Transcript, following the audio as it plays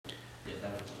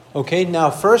Okay, now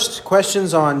first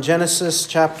questions on Genesis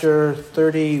chapter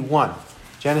 31.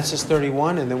 Genesis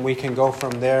 31, and then we can go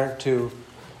from there to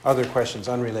other questions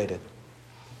unrelated.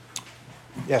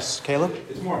 Yes, Caleb?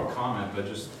 It's more of a comment, but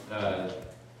just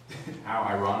how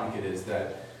ironic it is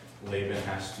that Laban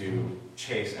has to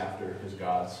chase after his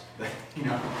gods.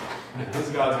 His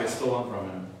gods get stolen from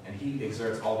him, and he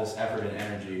exerts all this effort and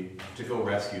energy to go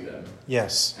rescue them.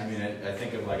 Yes. I mean, I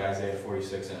think of like Isaiah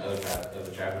 46 and other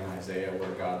chapters in Isaiah where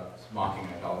God's mocking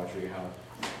idolatry, how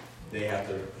they have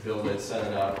to build it, set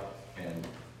it up, and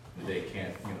they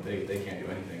can't, they can't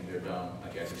do anything. They're dumb,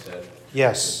 like as you said.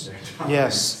 Yes.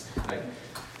 Yes.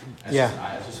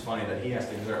 It's just funny that he has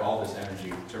to exert all this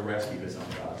energy to rescue his own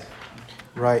gods.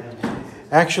 Right.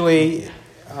 Actually,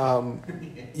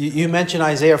 you mentioned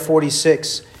Isaiah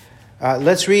 46.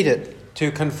 Let's read it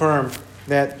to confirm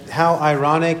that how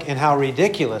ironic and how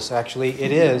ridiculous, actually,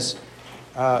 it is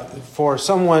for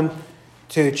someone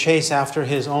to chase after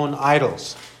his own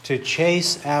idols. To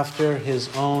chase after his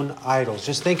own idols.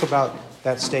 Just think about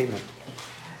that statement.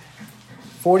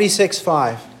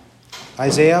 46:5.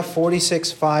 Isaiah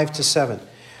 46:5-7.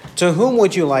 To whom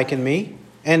would you liken me,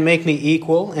 and make me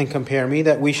equal, and compare me,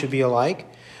 that we should be alike?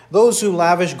 Those who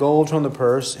lavish gold from the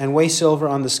purse and weigh silver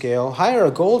on the scale hire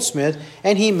a goldsmith,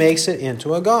 and he makes it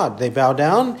into a god. They bow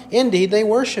down, indeed they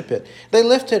worship it. They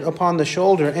lift it upon the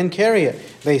shoulder and carry it.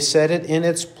 They set it in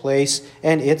its place,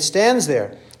 and it stands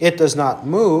there. It does not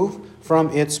move from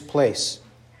its place.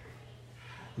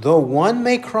 Though one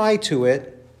may cry to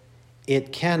it,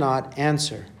 it cannot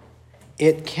answer.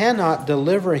 It cannot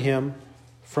deliver him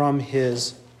from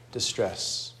his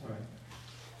distress.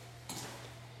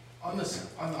 On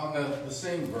the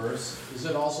same verse, is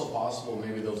it also possible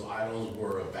maybe those idols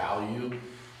were of value,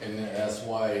 and that's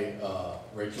why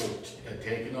Rachel had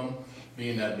taken them,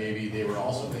 being that maybe they were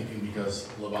also thinking because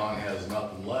Laban has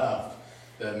nothing left,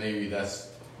 that maybe that's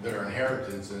their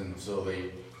inheritance, and so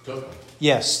they took them?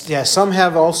 Yes. Some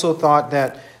have also thought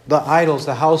that the idols,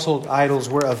 the household idols,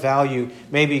 were of value,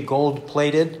 maybe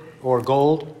gold-plated or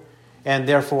gold, and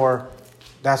therefore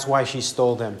that's why she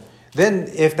stole them. Then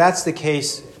if that's the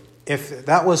case, if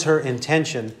that was her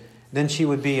intention, then she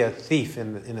would be a thief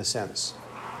in a sense.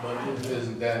 But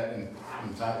isn't that,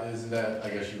 I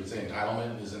guess you would say,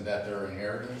 entitlement? Isn't that their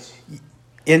inheritance?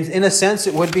 In a sense,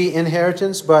 it would be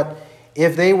inheritance, but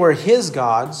if they were his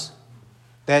gods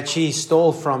that she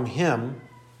stole from him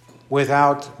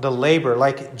without the labor,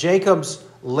 like Jacob's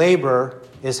labor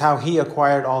is how he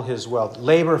acquired all his wealth.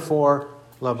 Labor for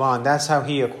Laban, that's how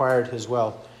he acquired his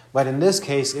wealth. But in this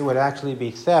case, it would actually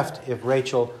be theft if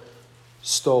Rachel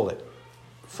stole it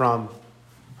from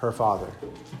her father.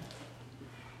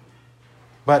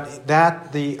 But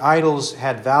that the idols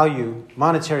had value,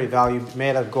 monetary value,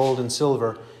 made of gold and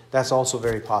silver, that's also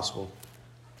very possible.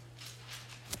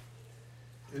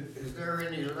 Is there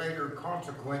any later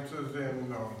consequences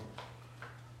in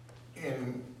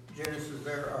Genesis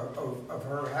there of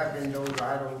her having those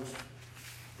idols?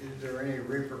 Is there any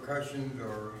repercussions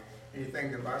or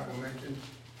anything the Bible mentions?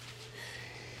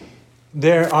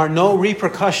 There are no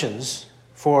repercussions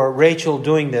for Rachel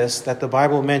doing this that the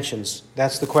Bible mentions.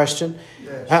 That's the question.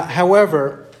 Yes.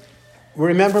 However,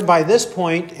 remember by this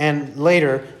point and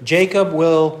later, Jacob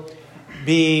will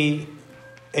be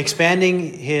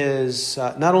expanding his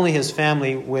not only his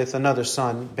family with another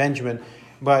son, Benjamin,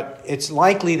 but it's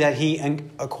likely that he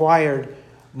acquired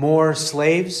more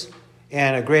slaves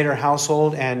and a greater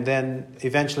household and then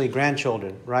eventually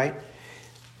grandchildren, right?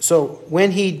 So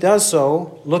when he does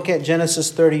so, look at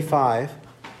Genesis 35.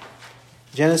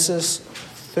 Genesis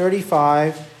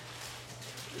 35,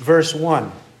 verse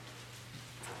 1.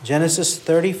 Genesis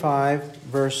 35,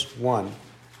 verse 1.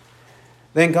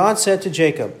 Then God said to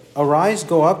Jacob, "Arise,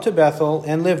 go up to Bethel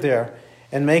and live there,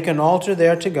 and make an altar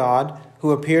there to God,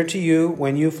 who appeared to you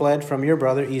when you fled from your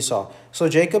brother Esau." So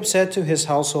Jacob said to his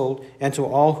household and to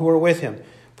all who were with him,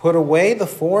 "Put away the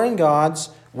foreign gods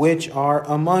which are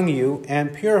among you,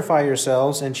 and purify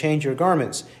yourselves, and change your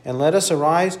garments. And let us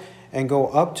arise and go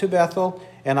up to Bethel,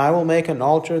 and I will make an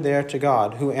altar there to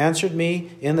God, who answered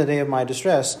me in the day of my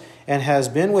distress, and has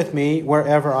been with me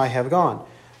wherever I have gone."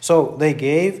 So they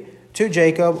gave to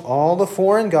Jacob all the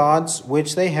foreign gods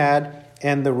which they had,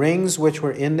 and the rings which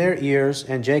were in their ears,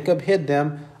 and Jacob hid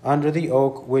them under the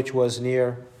oak which was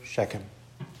near Shechem.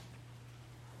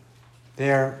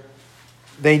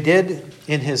 They did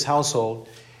in his household.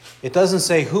 It doesn't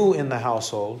say who in the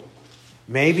household.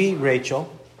 Maybe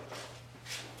Rachel.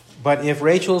 But if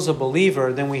Rachel's a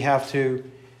believer, then we have to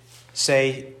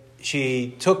say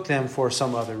she took them for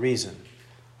some other reason.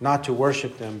 Not to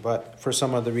worship them, but for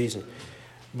some other reason.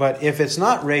 But if it's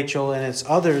not Rachel and it's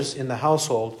others in the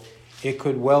household, it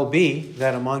could well be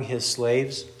that among his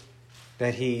slaves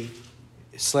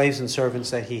and servants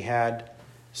that he had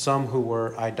some who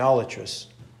were idolatrous.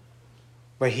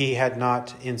 But he had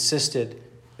not insisted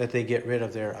that they get rid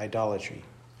of their idolatry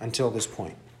until this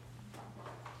point.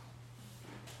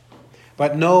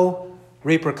 But no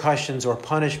repercussions or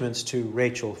punishments to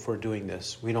Rachel for doing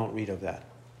this. We don't read of that.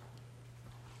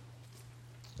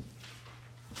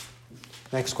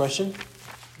 Next question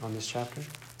on this chapter?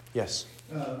 Yes.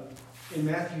 In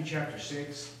Matthew chapter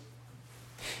 6,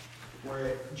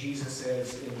 where Jesus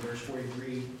says in verse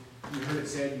 43, "You heard it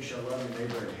said, you shall love your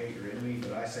neighbor and hate your enemy,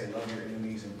 but I say love your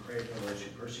enemies and pray for those who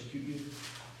persecute you."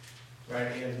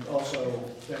 Right, and also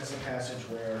that's a passage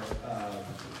where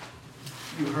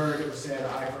you heard it was said,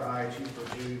 eye for eye, tooth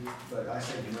for tooth, but I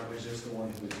say do not resist the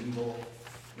one who is evil.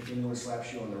 If anyone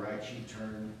slaps you on the right cheek,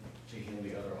 turn to him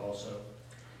the other also.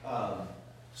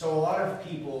 So a lot of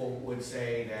people would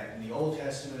say that in the Old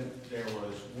Testament there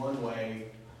was one way,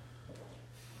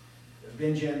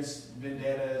 vengeance,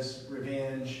 vendettas,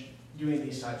 revenge, doing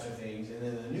these types of things. And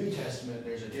then in the New Testament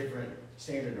there's a different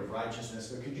standard of righteousness.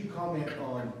 But could you comment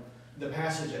on the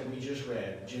passage that we just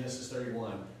read, Genesis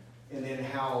 31, and then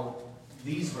how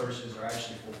these verses are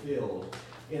actually fulfilled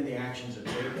in the actions of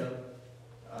Jacob,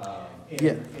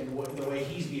 and what, the way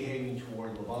he's behaving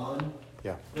toward Laban.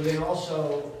 Yeah. But then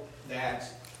also that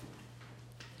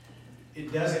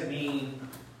it doesn't mean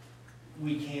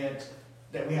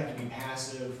that we have to be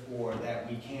passive, or that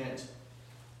we can't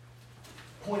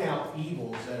point out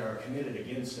evils that are committed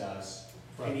against us,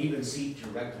 and even seek to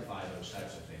rectify those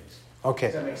types of things. Okay.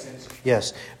 Does that make sense?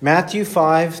 Yes. Matthew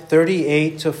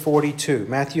 5:38 to 42.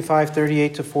 Matthew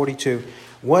 5:38 to 42.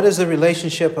 What is the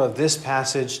relationship of this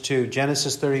passage to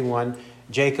Genesis 31,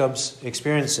 Jacob's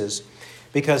experiences?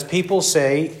 Because people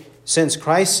say, since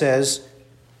Christ says,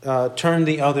 turn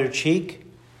the other cheek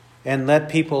and let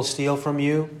people steal from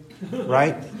you,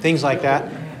 right? Things like that.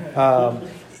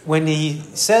 When he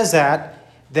says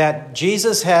that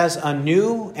Jesus has a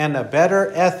new and a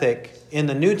better ethic in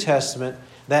the New Testament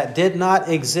that did not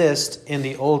exist in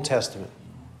the Old Testament.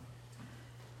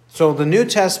 So the New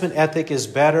Testament ethic is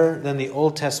better than the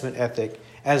Old Testament ethic,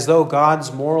 as though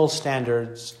God's moral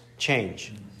standards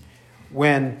change.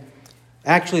 When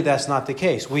actually that's not the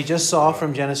case. We just saw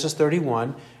from Genesis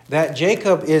 31 that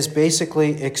Jacob is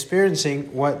basically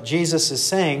experiencing what Jesus is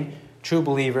saying true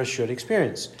believers should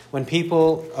experience. When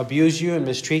people abuse you and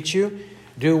mistreat you,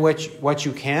 do what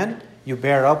you can. You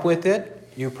bear up with it.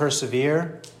 You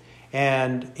persevere.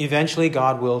 And eventually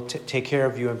God will take care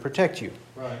of you and protect you.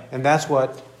 Right. And that's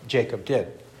what Jacob did.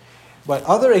 But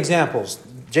other examples.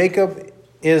 Jacob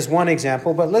is one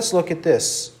example, but let's look at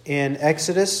this. In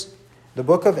Exodus, the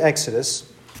book of Exodus,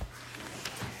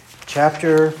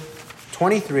 chapter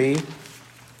 23,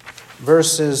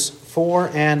 verses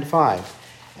 4 and 5.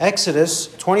 Exodus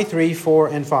 23, 4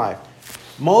 and 5.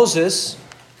 Moses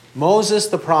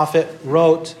the prophet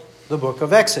wrote the book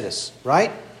of Exodus,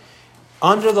 right?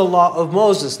 Under the law of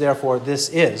Moses, therefore, this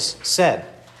is said.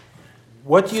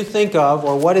 What do you think of,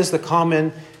 or what is the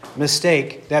common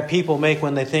mistake that people make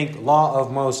when they think law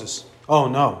of Moses? Oh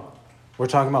no, we're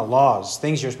talking about laws,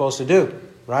 things you're supposed to do,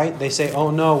 right? They say, oh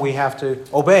no, we have to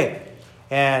obey.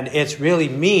 And it's really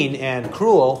mean and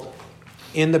cruel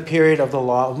in the period of the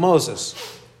law of Moses.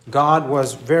 God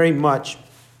was very much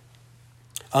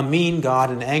a mean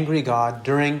God, an angry God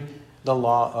during the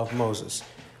law of Moses.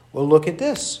 Well, look at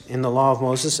this in the law of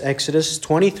Moses, Exodus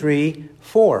 23,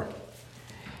 4.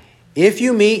 If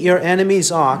you meet your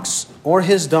enemy's ox or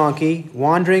his donkey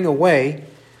wandering away,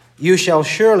 you shall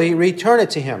surely return it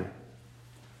to him.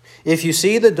 If you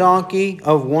see the donkey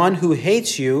of one who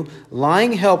hates you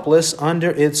lying helpless under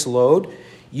its load,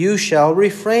 you shall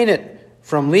refrain it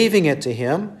from leaving it to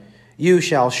him. You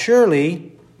shall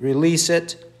surely release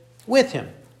it with him.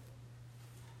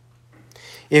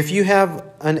 If you have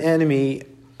an enemy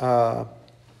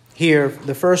here,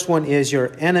 the first one is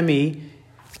your enemy,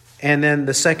 and then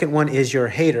the second one is your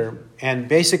hater. And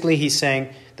basically he's saying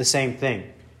the same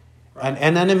thing. An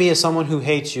enemy is someone who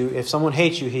hates you. If someone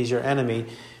hates you, he's your enemy.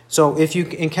 So if you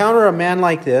encounter a man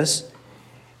like this,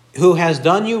 who has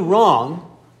done you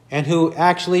wrong and who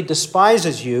actually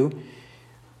despises you,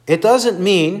 it doesn't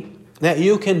mean that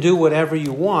you can do whatever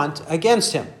you want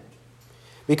against him.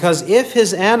 Because if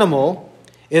his animal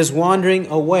is wandering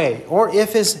away, or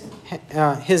if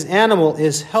his animal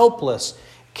is helpless,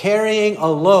 carrying a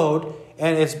load,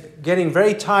 and it's getting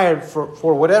very tired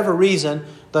for whatever reason,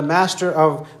 the master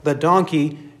of the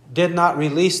donkey did not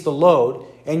release the load,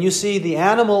 and you see the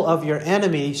animal of your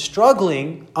enemy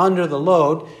struggling under the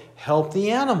load, help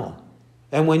the animal.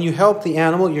 And when you help the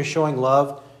animal, you're showing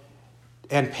love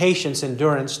and patience,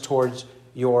 endurance towards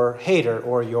your hater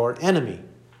or your enemy.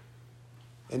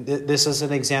 And this is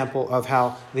an example of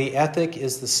how the ethic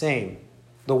is the same.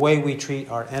 The way we treat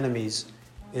our enemies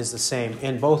is the same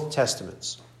in both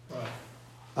testaments.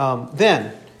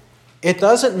 Then, it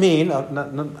doesn't mean,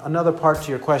 another part to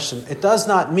your question, it does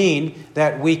not mean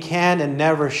that we can and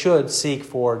never should seek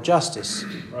for justice.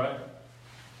 Right.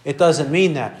 It doesn't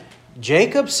mean that.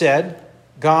 Jacob said,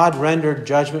 God rendered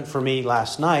judgment for me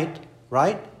last night,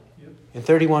 right? Yep. In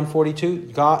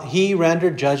 31:42, He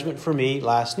rendered judgment for me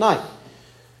last night.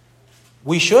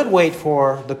 We should wait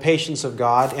for the patience of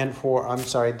God and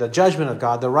the judgment of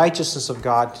God, the righteousness of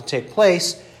God to take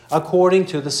place according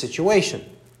to the situation.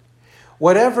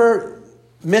 Whatever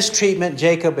mistreatment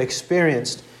Jacob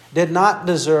experienced did not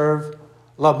deserve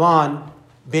Laban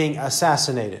being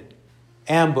assassinated,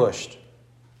 ambushed,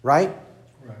 right?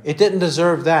 It didn't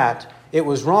deserve that. It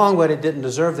was wrong, but it didn't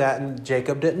deserve that, and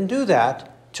Jacob didn't do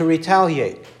that to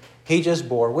retaliate. He just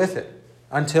bore with it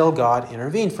until God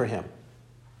intervened for him.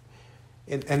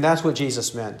 And that's what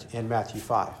Jesus meant in Matthew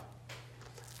 5.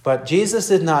 But Jesus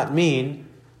did not mean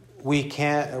we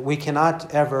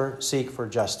cannot ever seek for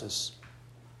justice.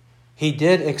 He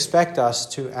did expect us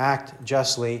to act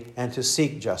justly and to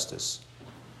seek justice.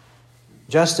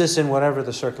 Justice in whatever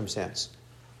the circumstance.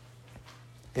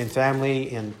 In family,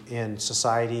 in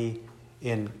society,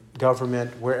 in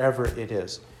government, wherever it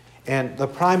is. And the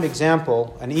prime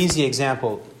example, an easy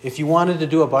example, if you wanted to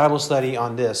do a Bible study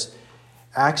on this,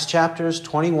 Acts chapters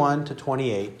 21 to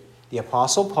 28, the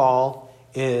Apostle Paul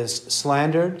is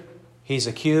slandered, he's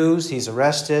accused, he's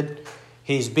arrested,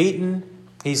 he's beaten,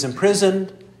 he's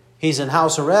imprisoned, he's in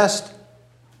house arrest,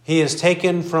 he is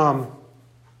taken from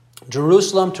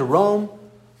Jerusalem to Rome,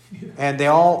 and they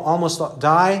all almost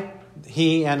die.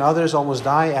 He and others almost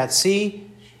die at sea.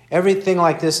 Everything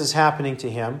like this is happening to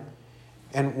him.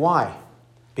 And why?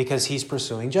 Because he's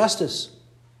pursuing justice.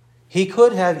 He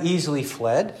could have easily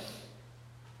fled.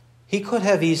 He could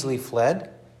have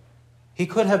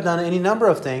done any number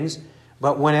of things,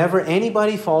 but whenever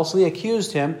anybody falsely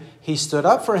accused him, he stood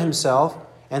up for himself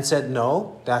and said,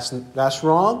 no, that's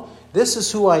wrong. This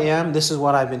is who I am. This is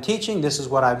what I've been teaching. This is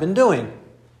what I've been doing.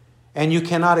 And you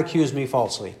cannot accuse me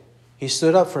falsely. He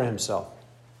stood up for himself.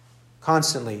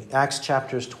 Constantly. Acts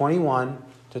chapters 21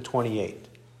 to 28.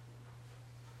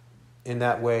 In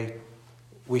that way,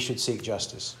 we should seek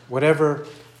justice. Whatever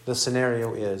the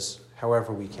scenario is,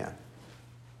 however we can.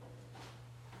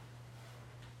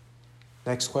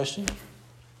 Next question?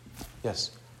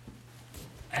 Yes.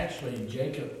 Actually,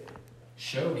 Jacob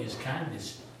showed his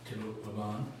kindness to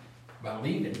Laban by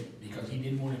leaving because he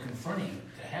didn't want to confront him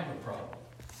to have a problem.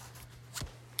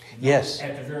 Yes.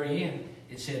 At the very end,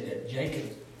 it said that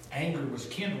Jacob's anger was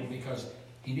kindled because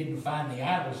he didn't find the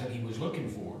idols that he was looking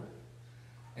for.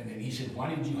 And then he said,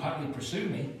 why did you hotly pursue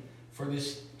me for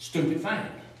this stupid thing?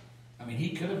 I mean,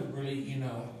 he could have really,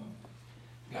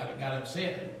 got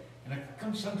upset. And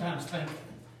I sometimes think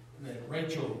that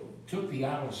Rachel took the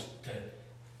idols to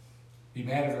be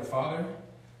mad at her father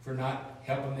for not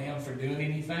helping them, for doing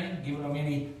anything, giving them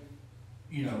any,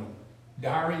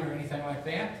 dowry or anything like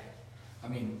that. I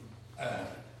mean,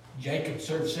 Jacob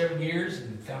served 7 years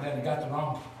and found out he got the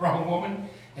wrong woman,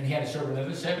 and he had to serve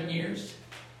another 7 years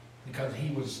because he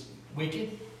was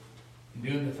wicked and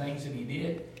doing the things that he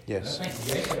did. Yes. And I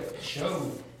think Jacob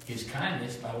showed his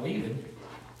kindness by leaving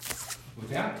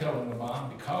without telling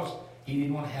Laban because he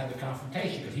didn't want to have the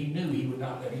confrontation because he knew he would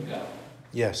not let him go.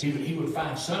 Yes. He would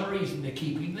find some reason to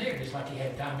keep him there, just like he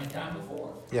had time and time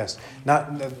before. Yes.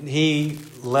 He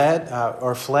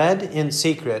fled in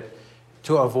secret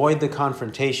to avoid the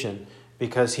confrontation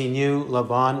because he knew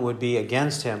Laban would be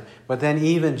against him. But then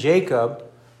even Jacob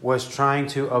was trying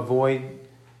to avoid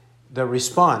the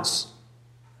response,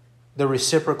 the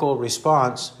reciprocal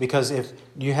response, because if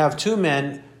you have two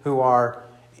men who are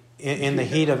in the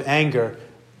heat of anger,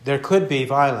 there could be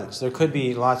violence. There could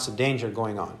be lots of danger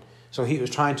going on. So he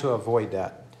was trying to avoid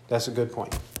that. That's a good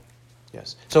point.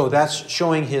 Yes. So that's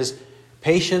showing his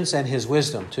patience and his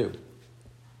wisdom too.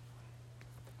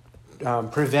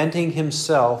 Preventing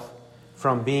himself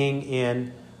from being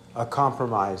in a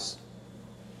compromising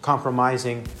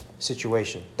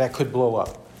situation that could blow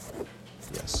up.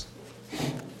 Yes.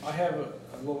 I have a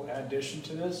little addition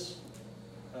to this.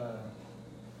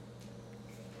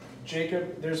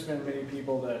 Jacob, there's been many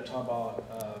people that talk about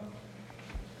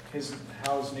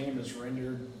how his name is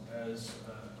rendered as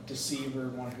deceiver,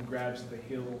 one who grabs the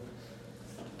heel,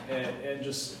 and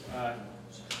just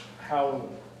how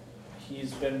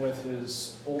he's been with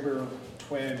his older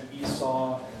twin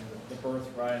Esau and the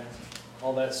birthright,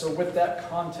 all that. So with that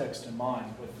context in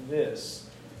mind, with this,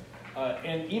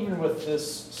 And even with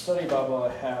this study Bible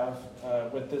I have,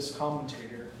 with this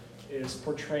commentator, is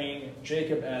portraying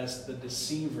Jacob as the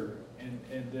deceiver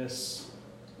in this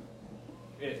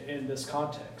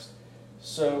context.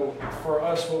 So for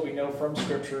us, what we know from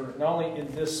Scripture, not only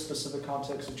in this specific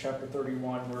context of chapter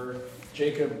 31, where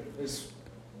Jacob is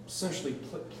essentially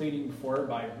pleading before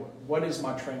everybody, what is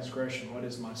my transgression, what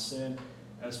is my sin,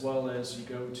 as well as you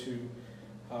go to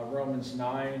Romans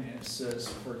 9, and it says,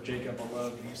 for Jacob I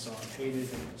loved and Esau I hated.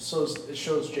 And so it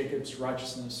shows Jacob's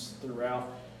righteousness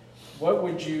throughout. What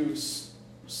would you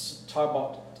talk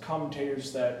about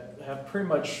commentators that have pretty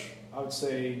much, I would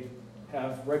say,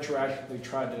 have retroactively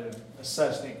tried to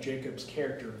assassinate Jacob's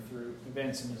character through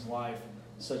events in his life,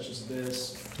 such as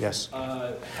this? Yes.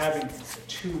 Having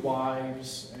 2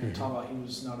 wives, and talking about he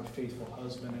was not a faithful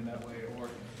husband in that way, or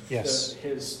Yes.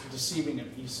 his deceiving of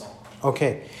Esau.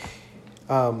 Okay.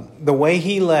 The way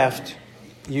he left,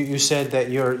 you said that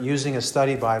you're using a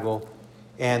study Bible,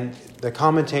 and the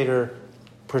commentator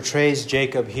portrays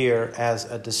Jacob here as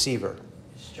a deceiver.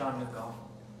 It's John McGough.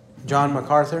 John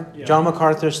MacArthur? Yeah. John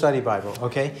MacArthur Study Bible,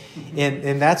 okay?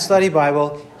 In that study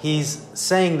Bible, he's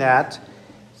saying that.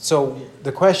 So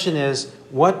the question is,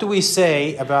 what do we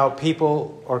say about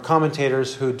people or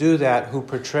commentators who do that, who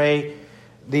portray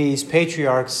these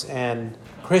patriarchs and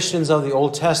Christians of the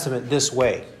Old Testament this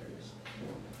way?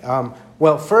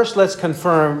 Well, first let's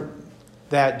confirm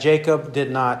that Jacob did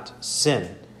not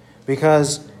sin,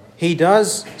 because he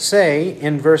does say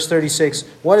in verse 36,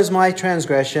 what is my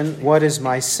transgression, what is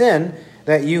my sin,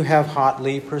 that you have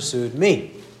hotly pursued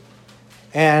me?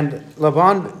 And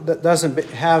Laban doesn't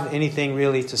have anything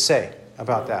really to say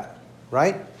about that,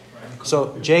 right?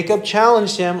 So Jacob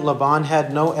challenged him. Laban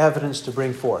had no evidence to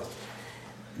bring forth.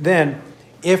 Then,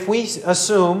 if we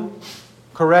assume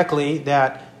correctly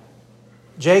that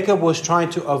Jacob was trying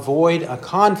to avoid a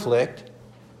conflict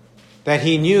that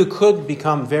he knew could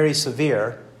become very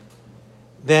severe,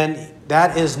 then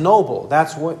that is noble.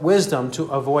 That's wisdom to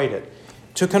avoid it.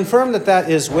 To confirm that that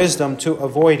is wisdom to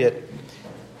avoid it,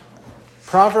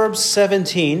 Proverbs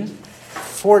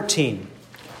 17:14.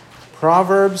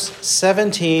 Proverbs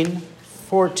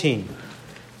 17:14.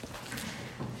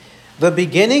 The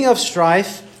beginning of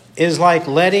strife is like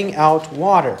letting out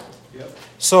water.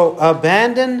 So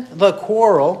abandon the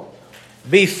quarrel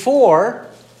before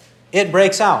it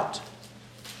breaks out.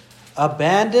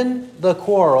 Abandon the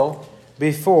quarrel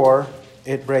before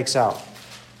it breaks out.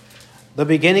 The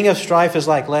beginning of strife is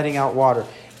like letting out water.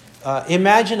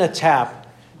 Imagine a tap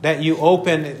that you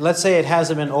open. Let's say it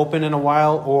hasn't been open in a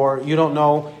while, or you don't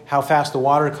know how fast the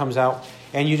water comes out,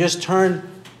 and you just turn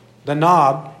the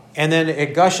knob and then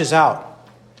it gushes out.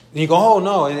 And you go, oh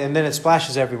no, and then it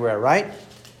splashes everywhere, right?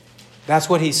 That's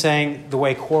what he's saying the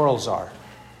way quarrels are.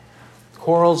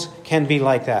 Quarrels can be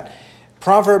like that.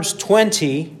 Proverbs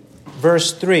 20,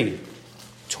 verse 3.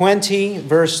 20,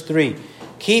 verse 3.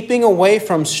 Keeping away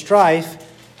from strife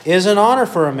is an honor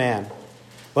for a man,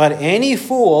 but any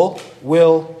fool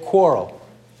will quarrel.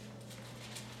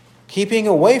 Keeping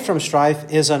away from strife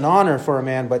is an honor for a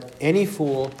man, but any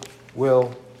fool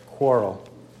will quarrel.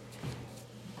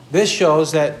 This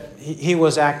shows that he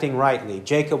was acting rightly.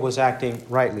 Jacob was acting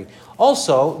rightly.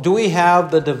 Also, do we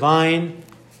have the divine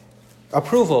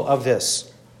approval of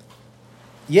this?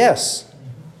 Yes.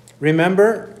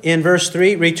 Remember in verse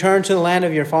 3, return to the land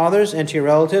of your fathers and to your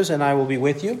relatives, and I will be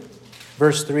with you.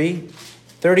 Verse 3,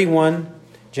 31,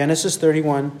 Genesis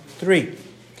 31, 3.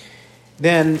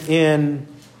 Then in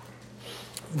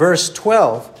verse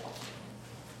 12,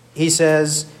 he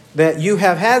says that you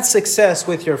have had success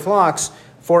with your flocks,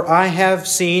 for I have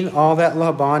seen all that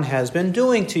Laban has been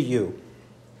doing to you.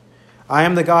 I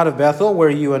am the God of Bethel, where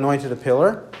you anointed a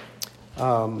pillar,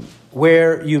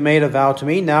 where you made a vow to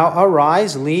me. Now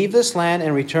arise, leave this land,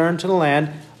 and return to the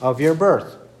land of your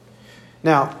birth.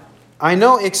 Now, I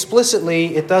know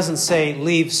explicitly it doesn't say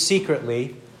leave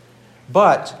secretly,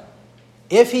 but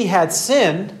if he had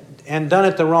sinned and done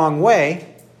it the wrong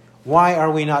way, why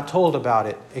are we not told about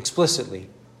it explicitly?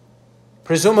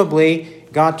 Presumably,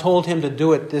 God told him to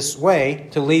do it this way,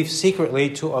 to leave secretly,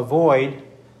 to avoid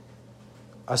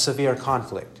a severe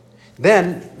conflict.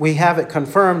 Then we have it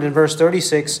confirmed in verse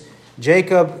 36.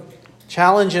 Jacob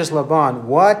challenges Laban,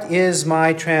 what is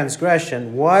my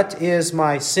transgression? What is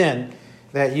my sin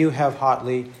that you have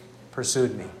hotly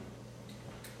pursued me?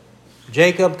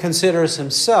 Jacob considers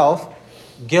himself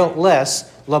guiltless.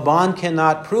 Laban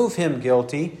cannot prove him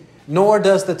guilty, nor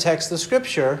does the text of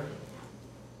Scripture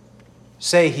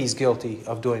say he's guilty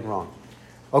of doing wrong.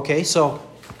 Okay, so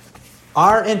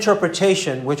our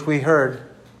interpretation, which we heard,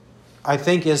 I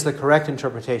think is the correct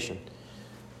interpretation.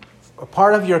 A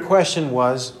part of your question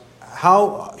was,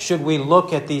 how should we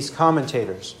look at these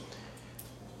commentators?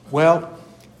 Well,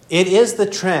 it is the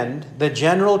trend, the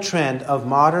general trend of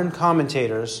modern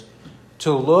commentators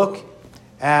to look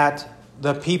at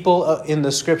the people in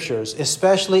the Scriptures,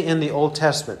 especially in the Old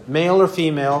Testament, male or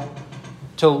female,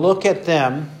 to look at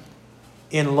them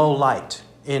in low light,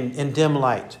 in dim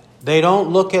light. They don't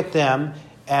look at them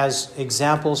as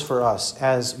examples for us,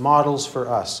 as models for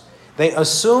us. They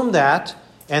assume that,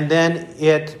 and then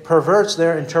it perverts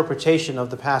their interpretation of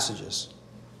the passages.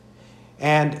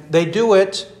 And they do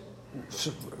it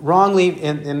wrongly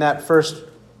in that first,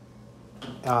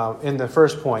 in the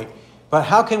first point. But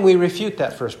how can we refute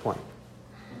that first point?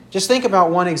 Just think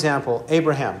about one example,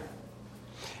 Abraham.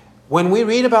 When we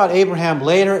read about Abraham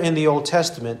later in the Old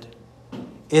Testament,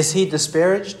 is he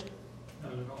disparaged?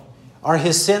 Not at all. Are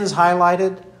his sins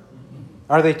highlighted?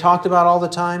 Are they talked about all the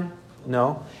time?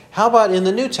 No. How about in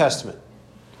the New Testament?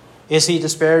 Is he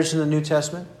disparaged in the New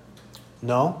Testament?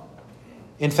 No.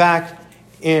 In fact,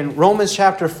 in Romans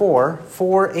chapter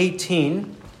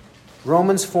 4:18,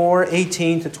 Romans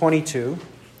 4:18 to 22,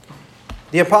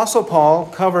 the Apostle Paul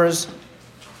covers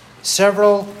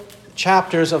several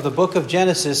chapters of the book of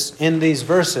Genesis in these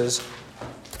verses,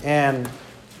 and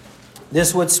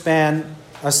this would span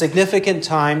a significant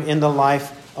time in the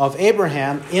life of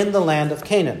Abraham in the land of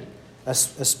Canaan, a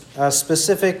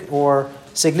specific or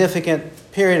significant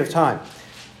period of time.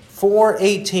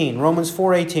 4:18, Romans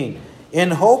 4:18.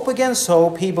 In hope against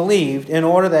hope he believed, in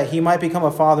order that he might become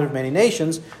a father of many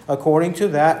nations, according to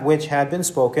that which had been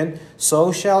spoken,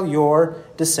 so shall your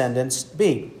descendants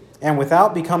be. And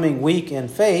without becoming weak in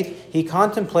faith, he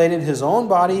contemplated his own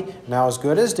body, now as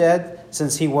good as dead,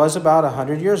 since he was about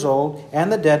 100 years old,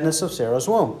 and the deadness of Sarah's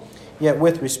womb. Yet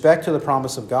with respect to the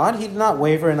promise of God, he did not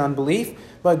waver in unbelief,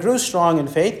 but grew strong in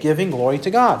faith, giving glory to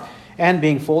God. And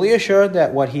being fully assured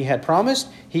that what he had promised,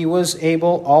 he was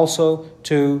able also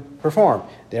to perform.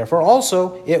 Therefore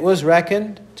also it was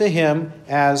reckoned to him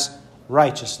as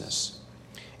righteousness.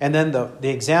 And then the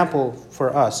example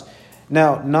for us.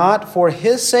 Now, not for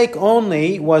his sake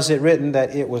only was it written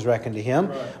that it was reckoned to him,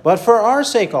 but for our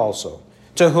sake also,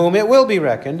 to whom it will be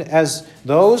reckoned, as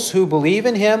those who believe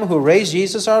in him who raised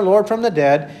Jesus our Lord from the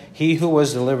dead, he who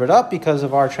was delivered up because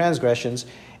of our transgressions,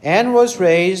 and was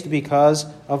raised because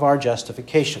of our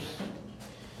justification.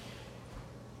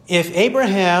 If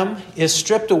Abraham is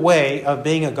stripped away of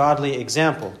being a godly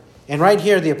example, and right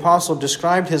here the apostle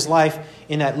described his life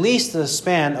in at least the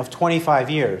span of 25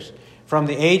 years, from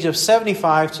the age of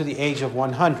 75 to the age of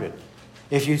 100.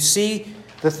 If you see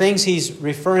the things he's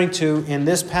referring to in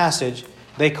this passage,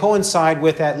 they coincide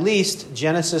with at least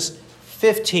Genesis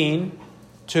 15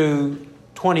 to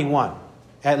 21.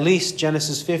 At least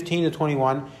Genesis 15 to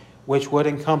 21, which would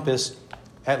encompass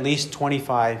at least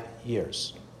 25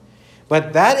 years.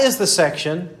 But that is the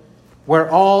section where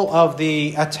all of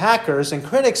the attackers and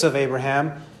critics of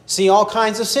Abraham see all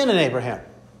kinds of sin in Abraham.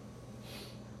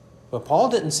 But Paul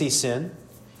didn't see sin.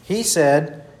 He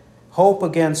said, hope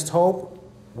against hope,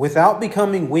 without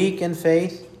becoming weak in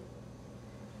faith.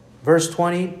 Verse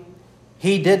 20,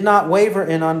 he did not waver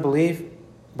in unbelief,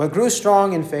 but grew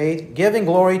strong in faith, giving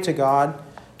glory to God.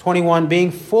 21,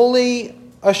 being fully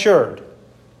assured.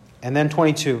 And then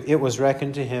 22, it was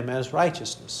reckoned to him as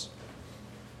righteousness.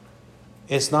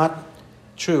 It's not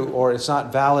true, or it's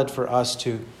not valid for us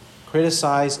to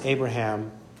criticize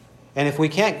Abraham. And if we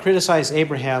can't criticize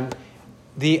Abraham,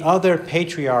 the other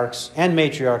patriarchs and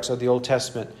matriarchs of the Old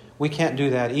Testament, we can't do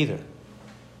that either.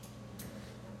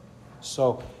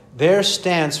 So their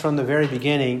stance from the very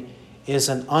beginning is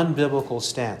an unbiblical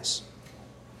stance.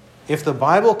 If the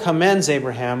Bible commends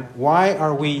Abraham, why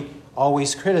are we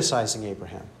always criticizing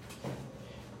Abraham?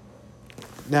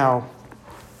 Now,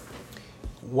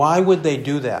 why would they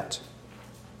do that?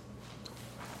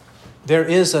 There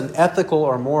is an ethical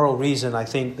or moral reason I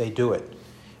think they do it.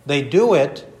 They do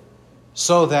it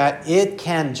so that it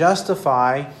can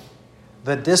justify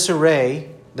the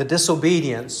disarray, the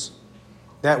disobedience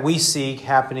that we see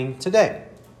happening today.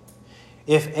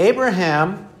 If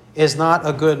Abraham is not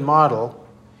a good model,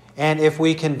 and if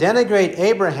we can denigrate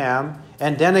Abraham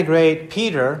and denigrate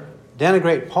Peter,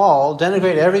 denigrate Paul,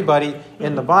 denigrate everybody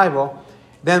in the Bible,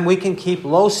 then we can keep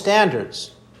low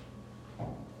standards.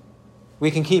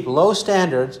 We can keep low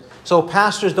standards so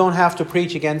pastors don't have to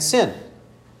preach against sin.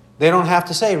 They don't have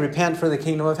to say, repent for the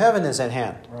kingdom of heaven is at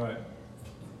hand. Right.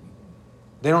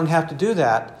 They don't have to do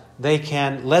that. They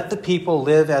can let the people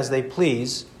live as they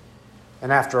please.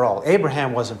 And after all,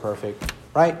 Abraham wasn't perfect,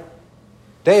 right?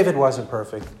 David wasn't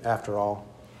perfect after all.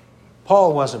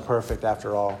 Paul wasn't perfect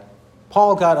after all.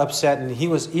 Paul got upset and he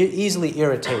was easily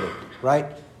irritated, right?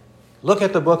 Look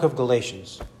at the book of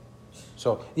Galatians.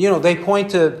 So, they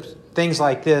point to things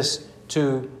like this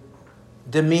to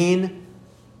demean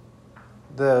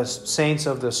the saints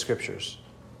of the Scriptures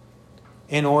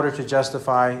in order to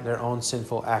justify their own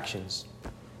sinful actions.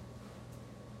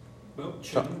 But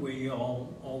shouldn't we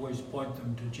always point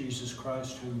them to Jesus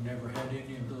Christ, who never had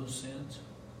any of those sins?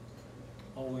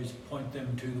 Always point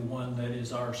them to the one that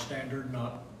is our standard,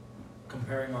 not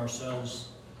comparing ourselves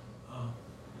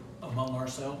among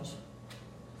ourselves?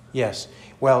 Yes.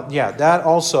 Well, yeah, that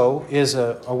also is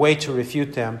a way to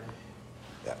refute them.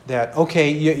 That,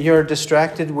 okay, you're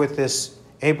distracted with this,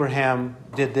 Abraham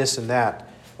did this and that.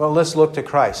 Well, let's look to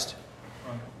Christ.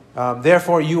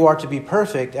 Therefore, you are to be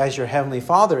perfect as your heavenly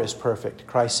Father is perfect,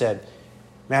 Christ said.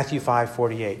 Matthew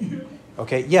 5:48.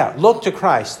 Okay, yeah, look to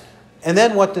Christ. And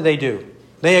then what do?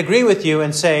 They agree with you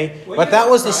and say, but that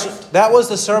was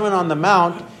the Sermon on the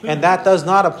Mount, and that does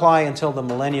not apply until the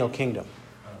millennial kingdom.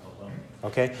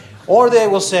 Okay? Or they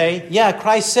will say, yeah,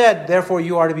 Christ said, therefore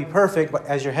you are to be perfect, but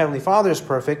as your heavenly Father is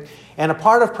perfect. And a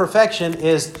part of perfection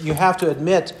is you have to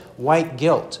admit white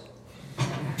guilt.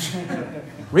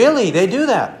 Really, they do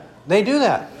that. They do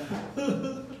that.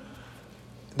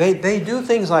 They do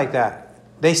things like that.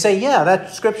 They say, yeah,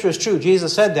 that scripture is true.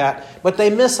 Jesus said that. But they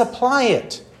misapply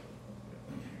it.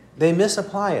 They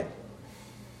misapply it.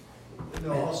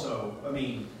 They'll also,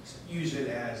 use it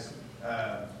as,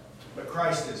 but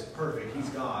Christ is perfect. He's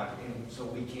God. And so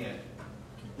we can't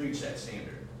reach that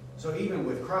standard. So even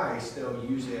with Christ, they'll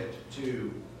use it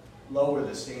to lower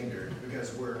the standard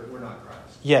because we're not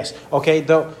Christ. Yes. Okay,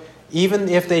 though, even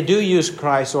if they do use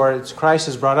Christ or Christ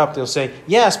is brought up, they'll say,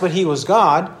 yes, but he was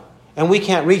God, and we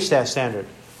can't reach that standard.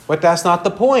 But that's not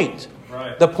the point.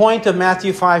 Right. The point of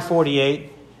Matthew 5:48,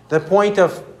 the point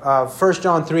of 1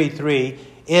 John 3:3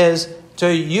 is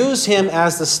to use him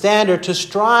as the standard, to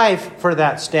strive for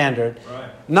that standard. Right.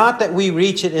 Not that we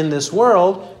reach it in this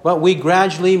world, but we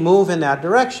gradually move in that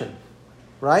direction.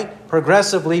 Right?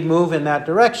 Progressively move in that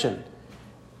direction.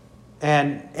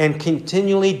 And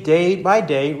continually, day by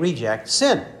day, reject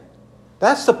sin.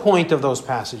 That's the point of those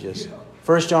passages.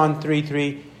 1 John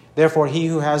 3:3, therefore he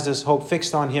who has this hope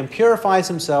fixed on him purifies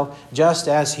himself just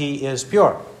as he is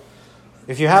pure.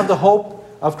 If you have the hope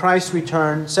of Christ's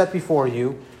return set before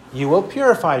you, you will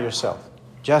purify yourself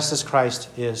just as Christ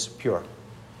is pure.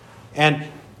 And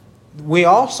we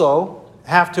also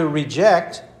have to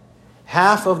reject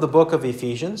half of the book of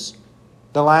Ephesians,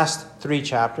 the last 3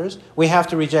 chapters. We have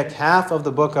to reject half of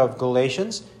the book of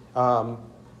Galatians,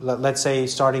 let's say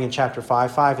starting in chapter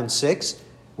 5 and 6.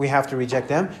 We have to reject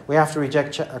them. We have to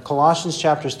reject Colossians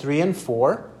chapters 3 and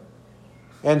 4,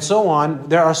 and so on.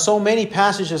 There are so many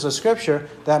passages of Scripture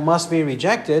that must be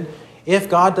rejected if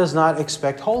God does not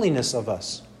expect holiness of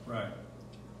us. Right.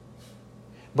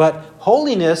 But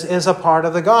holiness is a part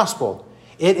of the gospel.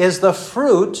 It is the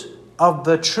fruit of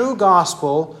the true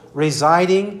gospel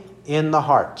residing in the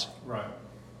heart. Right.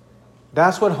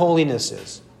 That's what holiness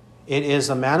is. It is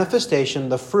a manifestation,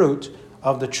 the fruit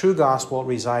of the true gospel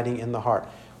residing in the heart.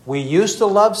 We used to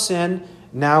love sin,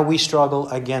 now we struggle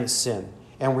against sin.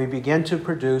 And we begin to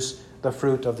produce the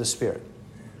fruit of the Spirit.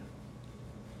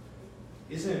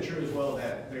 Isn't it true as well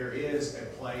that there is a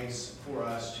place for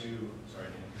us to,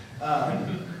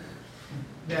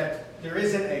 that there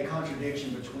isn't a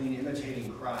contradiction between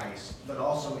imitating Christ, but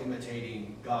also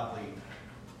imitating godly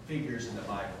figures in the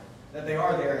Bible? That they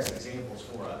are there as examples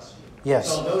for us. Yes.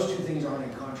 So those two things aren't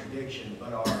in contradiction,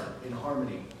 but are in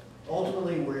harmony.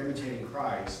 Ultimately, we're imitating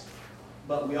Christ,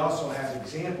 but we also have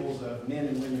examples of men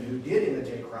and women who did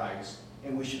imitate Christ,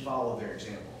 and we should follow their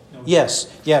example.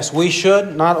 Yes, we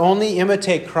should not only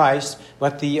imitate Christ,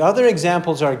 but the other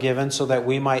examples are given so that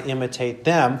we might imitate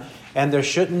them. And there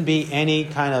shouldn't be any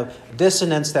kind of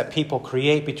dissonance that people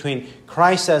create between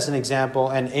Christ as an example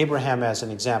and Abraham as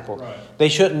an example. Right. They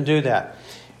shouldn't do that.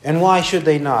 And why should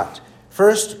they not?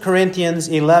 1 Corinthians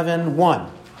 11:1.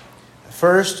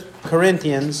 1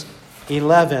 Corinthians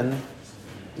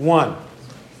 11:1.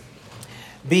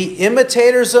 Be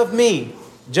imitators of me,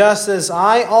 just as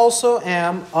I also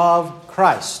am of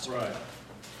Christ. Right.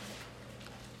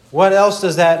 What else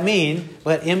does that mean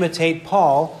but imitate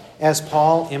Paul as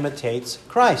Paul imitates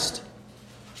Christ?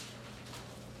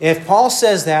 If Paul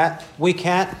says that, we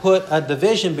can't put a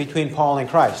division between Paul and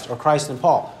Christ, or Christ and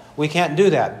Paul. We can't do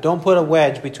that. Don't put a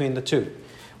wedge between the two.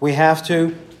 We have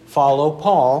to follow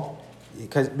Paul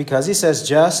because he says,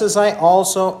 just as I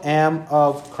also am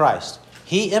of Christ.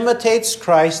 He imitates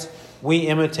Christ, we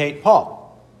imitate Paul.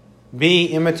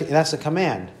 That's a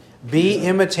command. Be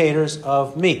imitators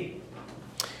of me.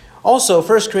 Also,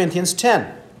 1 Corinthians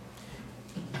 10.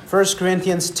 1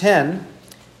 Corinthians 10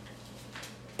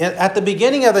 at the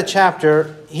beginning of the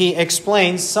chapter, he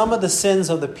explains some of the sins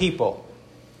of the people.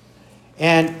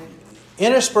 And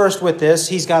interspersed with this,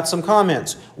 he's got some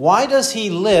comments. Why does he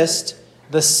list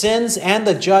the sins and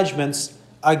the judgments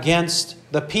against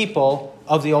the people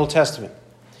of the Old Testament?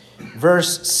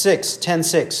 Verse 6,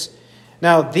 10:6.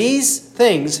 Now these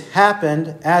things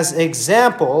happened as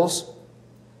examples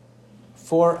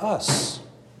for us.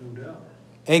 No doubt.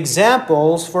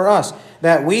 Examples for us,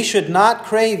 that we should not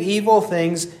crave evil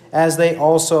things as they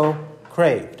also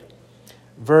craved.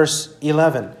 Verse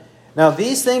 11. Now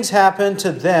these things happened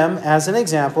to them as an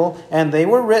example, and they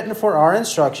were written for our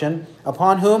instruction,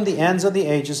 upon whom the ends of the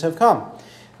ages have come.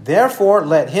 Therefore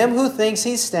let him who thinks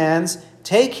he stands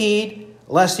take heed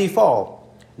lest he fall.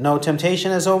 No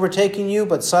temptation has overtaken you,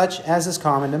 but such as is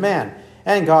common to man.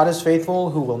 And God is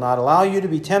faithful, who will not allow you to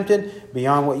be tempted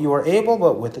beyond what you are able,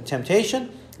 but with the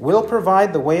temptation will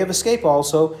provide the way of escape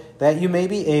also, that you may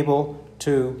be able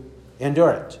to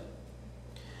endure it.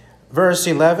 Verse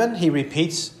 11, he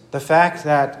repeats the fact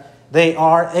that they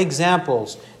are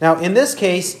examples. Now, in this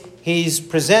case, he's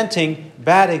presenting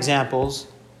bad examples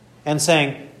and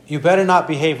saying, you better not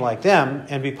behave like them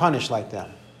and be punished like them.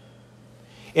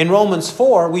 In Romans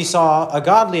 4, we saw a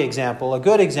godly example, a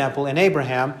good example in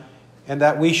Abraham, and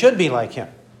that we should be like him.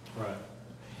 Right.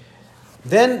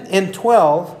 Then in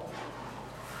 12,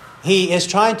 he is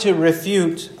trying to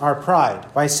refute our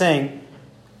pride by saying,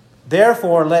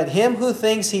 therefore let him who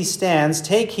thinks he stands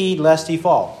take heed lest he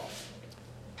fall.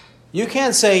 You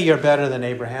can't say you're better than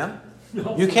Abraham.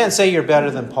 No. You can't say you're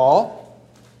better than Paul.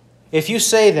 If you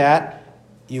say that,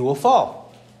 you will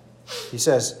fall. He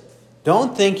says,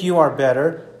 don't think you are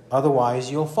better,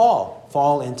 otherwise you'll fall.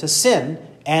 Fall into sin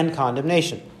and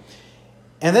condemnation.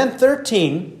 And then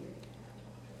 13,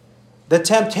 the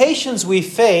temptations we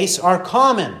face are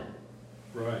common.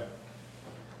 Right.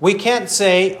 We can't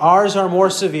say ours are more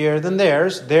severe than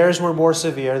theirs. Theirs were more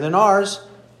severe than ours.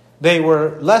 They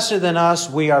were lesser than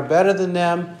us. We are better than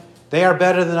them. They are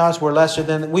better than us. We're lesser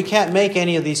than them. We can't make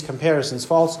any of these comparisons,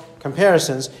 false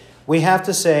comparisons. We have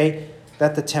to say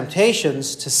that the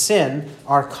temptations to sin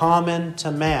are common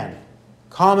to man,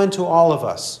 common to all of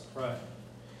us. Right.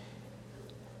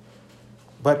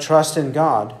 But trust in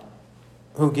God,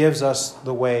 who gives us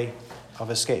the way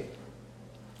of escape.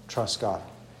 Trust God,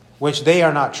 which they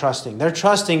are not trusting. They're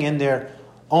trusting in their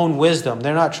own wisdom.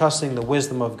 They're not trusting the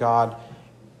wisdom of God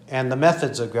and the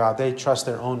methods of God. They trust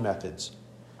their own methods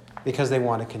because they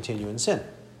want to continue in sin.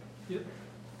 Yep.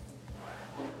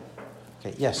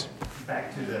 Okay, yes.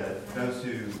 Back to those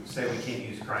who say we can't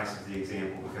use Christ as the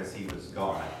example because he was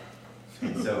God,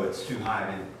 and so it's too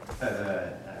high of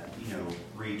a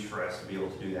reach for us to be able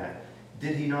to do that.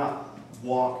 Did he not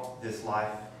walk this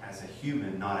life as a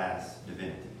human, not as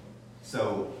divinity?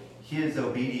 So his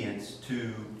obedience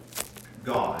to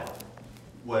God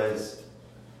was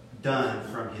done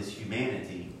from his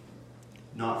humanity,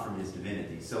 not from his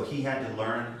divinity. So he had to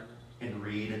learn and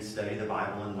read and study the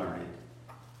Bible and learn it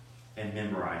and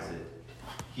memorize it.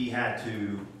 He had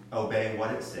to obey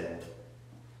what it said,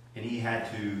 and he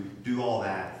had to do all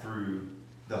that through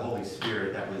the Holy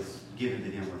Spirit that was given to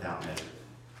him without measure.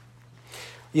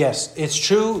 Yes, it's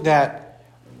true that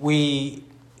we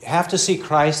have to see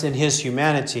Christ in his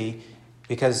humanity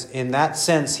because in that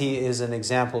sense he is an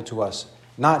example to us,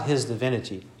 not his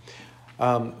divinity.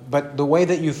 But the way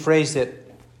that you phrased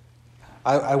it,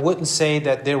 I wouldn't say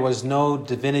that there was no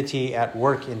divinity at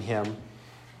work in him,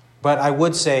 but I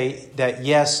would say that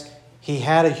yes, he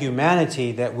had a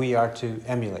humanity that we are to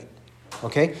emulate.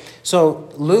 Okay? So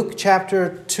Luke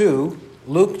chapter 2.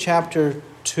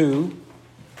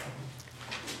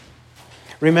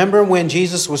 Remember when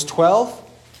Jesus was 12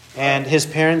 and his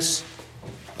parents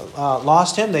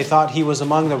lost him? They thought he was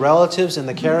among the relatives in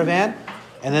the caravan.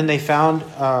 And then they found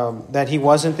that he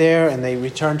wasn't there, and they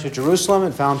returned to Jerusalem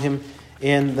and found him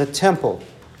in the temple.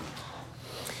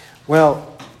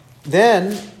 Well,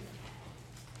 then,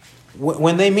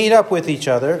 when they meet up with each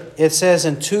other, it says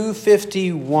in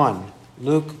 2:51,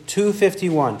 Luke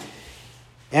 2:51,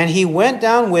 and he went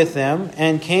down with them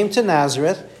and came to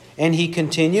Nazareth, and he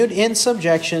continued in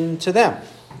subjection to them.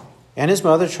 And his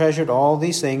mother treasured all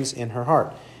these things in her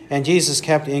heart. And Jesus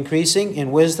kept increasing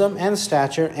in wisdom and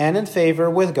stature and in favor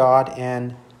with God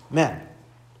and men.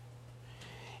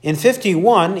 In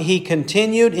 51, he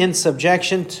continued in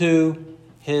subjection to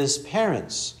his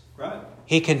parents. Right.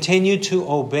 He continued to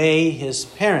obey his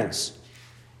parents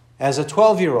as a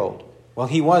 12-year-old. Well,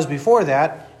 he was before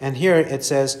that, and here it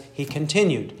says he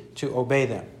continued to obey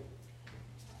them.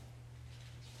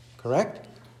 Correct?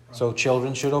 So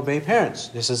children should obey parents.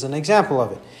 This is an example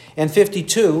of it. And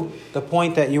 52, the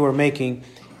point that you were making,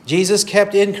 Jesus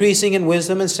kept increasing in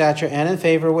wisdom and stature and in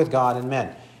favor with God and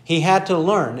men. He had to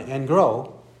learn and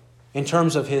grow in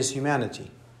terms of his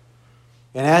humanity.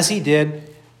 And as he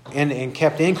did and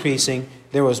kept increasing,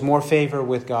 there was more favor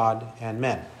with God and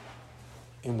men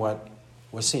in what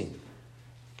was seen.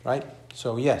 Right?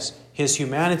 So yes, his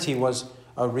humanity was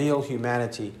a real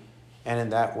humanity. And in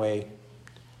that way,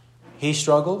 he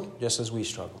struggled just as we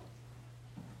struggle.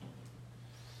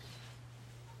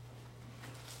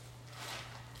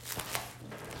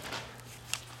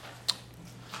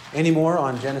 Any more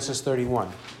on Genesis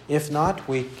 31? If not,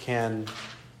 we can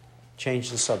change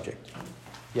the subject.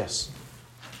 Yes.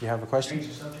 You have a question?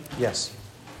 Change the subject? Yes.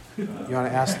 You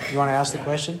want to ask the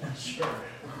question? Sure.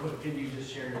 Can you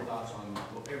just share your thoughts on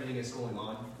everything that's going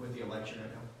on with the election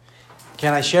right now?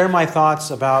 Can I share my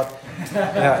thoughts about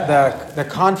the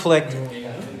conflict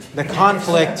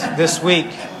this week?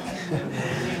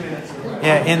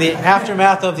 Yeah, in the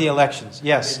aftermath of the elections.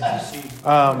 Yes.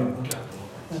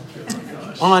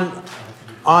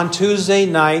 On Tuesday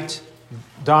night,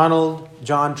 Donald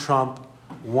John Trump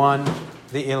won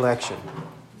the election.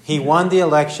 He won the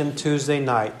election Tuesday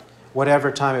night,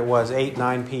 whatever time it was, 8,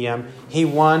 9 p.m. He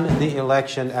won the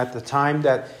election at the time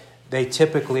that they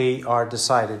typically are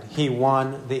decided. He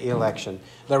won the election.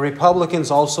 The Republicans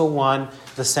also won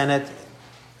the Senate,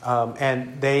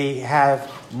 and they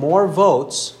have more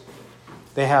votes.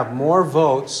 They have more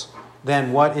votes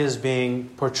than what is being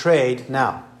portrayed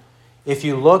now. If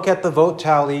you look at the vote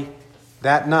tally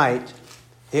that night,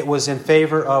 it was in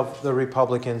favor of the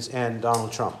Republicans and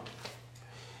Donald Trump.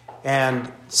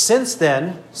 And since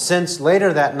then, since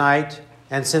later that night,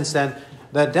 and since then,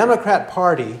 the Democrat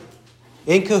Party,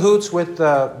 in cahoots with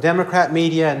the Democrat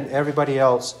media and everybody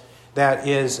else, that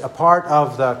is a part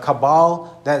of the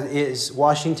cabal that is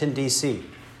Washington, D.C.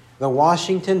 The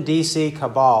Washington, D.C.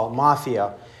 cabal,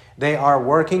 mafia, they are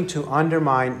working to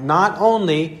undermine not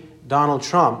only Donald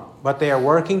Trump, but they are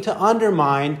working to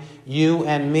undermine you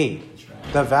and me.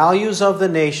 The values of the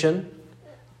nation,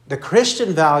 the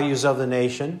Christian values of the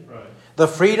nation, the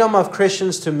freedom of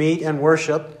Christians to meet and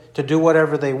worship, to do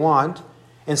whatever they want,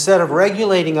 instead of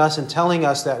regulating us and telling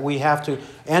us that we have to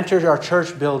enter our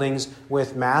church buildings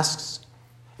with masks,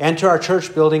 enter our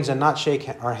church buildings and not shake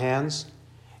our hands,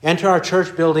 enter our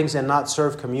church buildings and not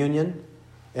serve communion,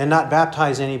 and not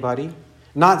baptize anybody,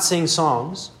 not sing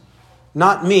songs,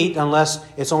 not meet unless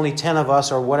it's only 10 of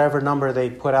us or whatever number they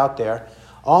put out there.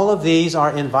 All of these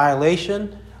are in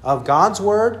violation of God's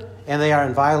word, and they are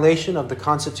in violation of the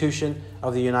Constitution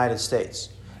of the United States.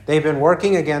 They've been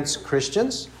working against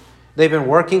Christians, they've been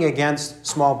working against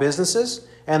small businesses,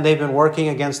 and they've been working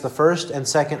against the First and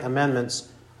Second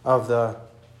Amendments of the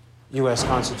U.S.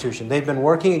 Constitution. They've been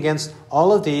working against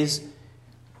all of these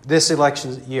this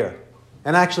election year.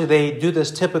 And actually they do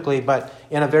this typically, but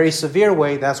in a very severe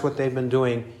way, that's what they've been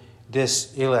doing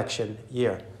this election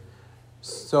year.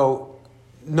 So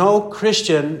no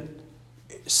Christian,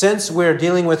 since we're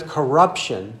dealing with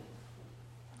corruption,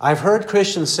 I've heard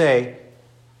Christians say,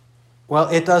 well,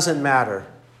 it doesn't matter.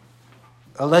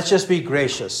 Let's just be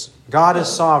gracious. God is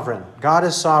sovereign. God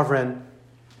is sovereign.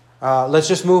 Let's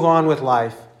just move on with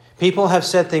life. People have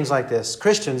said things like this.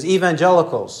 Christians,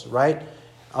 evangelicals, right?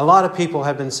 A lot of people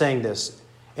have been saying this.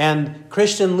 And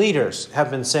Christian leaders have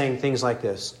been saying things like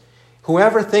this.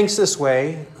 Whoever thinks this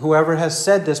way, whoever has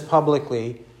said this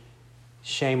publicly,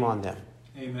 shame on them.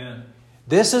 Amen.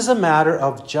 This is a matter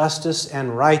of justice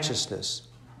and righteousness.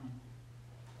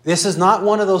 This is not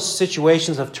one of those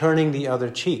situations of turning the other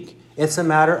cheek. It's a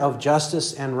matter of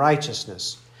justice and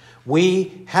righteousness.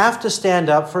 We have to stand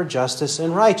up for justice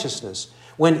and righteousness.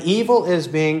 When evil is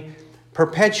being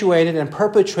perpetuated and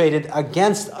perpetrated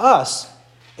against us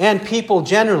and people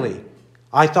generally.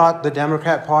 I thought the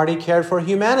Democrat Party cared for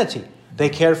humanity. They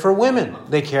cared for women.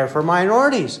 They cared for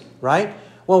minorities, right?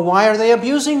 Well, why are they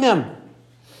abusing them?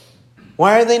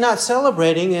 Why are they not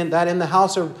celebrating that in the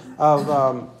House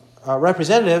of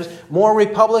Representatives, more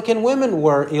Republican women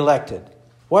were elected?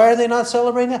 Why are they not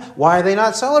celebrating that? Why are they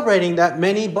not celebrating that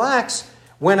many blacks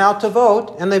went out to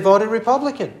vote and they voted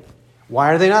Republican?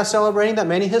 Why are they not celebrating that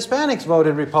many Hispanics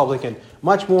voted Republican,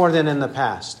 much more than in the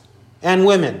past? And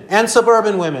women, and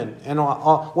suburban women, and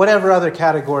whatever other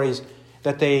categories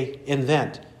that they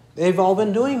invent. They've all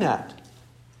been doing that.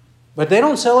 But they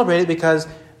don't celebrate it because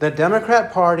the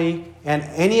Democrat Party and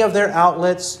any of their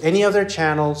outlets, any of their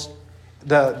channels,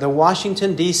 the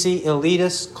Washington, D.C.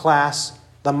 elitist class,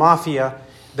 the mafia,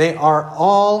 they are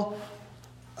all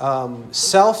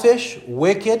selfish,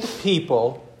 wicked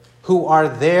people who are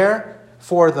there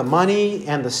for the money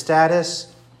and the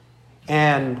status.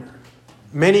 And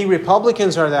many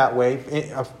Republicans are that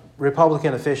way,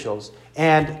 Republican officials.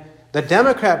 And The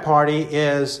Democrat Party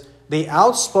is the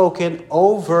outspoken,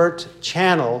 overt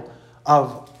channel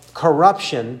of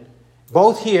corruption,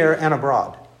 both here and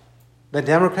abroad. The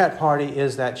Democrat Party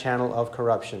is that channel of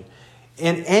corruption.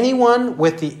 And anyone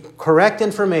with the correct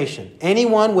information,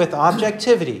 anyone with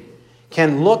objectivity,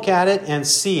 can look at it and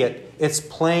see it. It's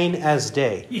plain as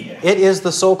day. Yeah. It is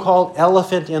the so-called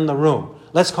elephant in the room.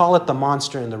 Let's call it the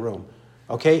monster in the room.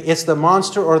 Okay? It's the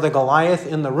monster or the Goliath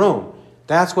in the room.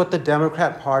 That's what the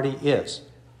Democrat Party is.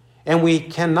 And we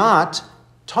cannot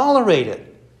tolerate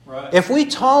it. Right. If we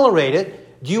tolerate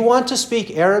it, do you want to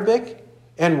speak Arabic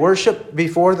and worship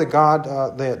before the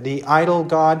God, the idol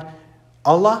God,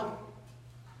 Allah?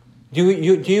 Do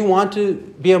you want to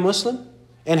be a Muslim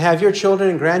and have your children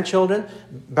and grandchildren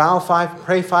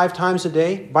pray 5 times a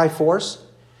day by force?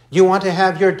 Do you want to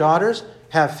have your daughters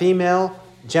have female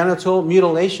genital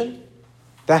mutilation?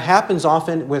 That happens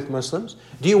often with Muslims.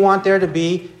 Do you want there to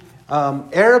be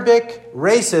Arabic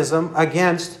racism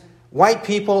against white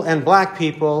people and black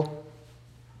people?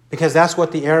 Because that's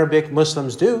what the Arabic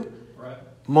Muslims do. Right.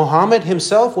 Muhammad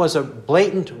himself was a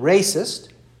blatant racist,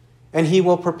 and he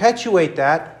will perpetuate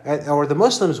that, or the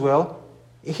Muslims will,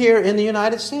 here in the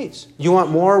United States. You want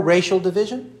more racial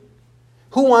division?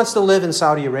 Who wants to live in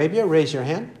Saudi Arabia? Raise your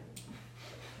hand.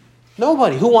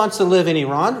 Nobody. Who wants to live in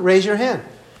Iran? Raise your hand.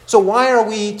 So why are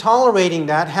we tolerating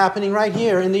that happening right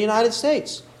here in the United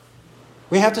States?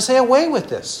 We have to say away with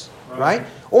this, right?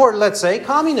 Or let's say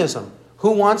communism.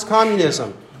 Who wants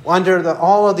communism? Under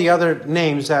all of the other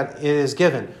names that it is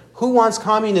given. Who wants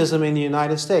communism in the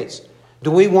United States?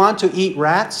 Do we want to eat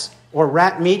rats or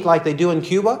rat meat like they do in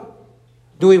Cuba?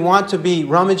 Do we want to be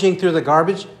rummaging through the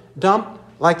garbage dump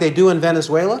like they do in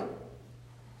Venezuela?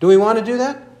 Do we want to do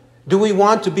that? Do we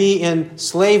want to be in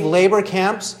slave labor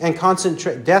camps and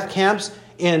death camps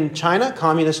in China,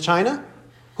 communist China?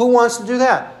 Who wants to do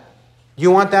that? Do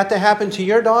you want that to happen to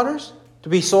your daughters? To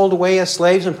be sold away as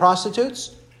slaves and prostitutes?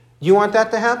 Do you want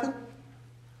that to happen?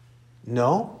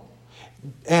 No.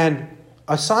 And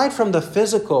aside from the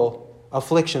physical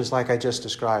afflictions like I just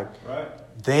described,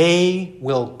 they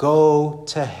will go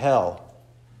to hell.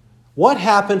 What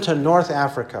happened to North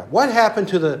Africa? What happened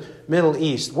to the Middle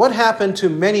East? What happened to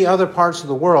many other parts of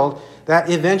the world that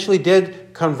eventually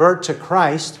did convert to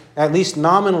Christ, at least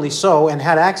nominally so, and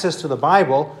had access to the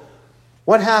Bible?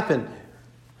 What happened?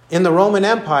 In the Roman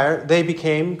Empire, they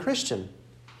became Christian.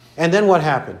 And then what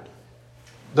happened?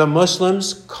 The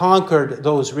Muslims conquered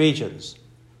those regions.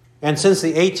 And since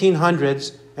the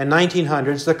 1800s and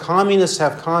 1900s, the communists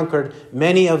have conquered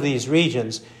many of these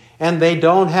regions, and they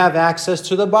don't have access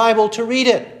to the Bible to read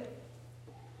it.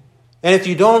 And if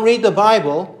you don't read the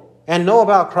Bible and know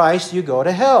about Christ, you go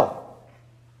to hell.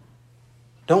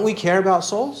 Don't we care about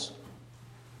souls?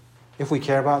 If we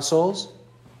care about souls,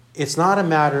 it's not a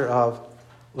matter of,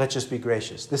 let's just be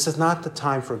gracious. This is not the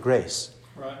time for grace.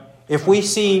 Right. If we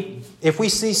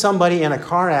see somebody in a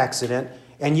car accident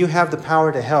and you have the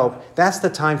power to help, that's the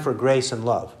time for grace and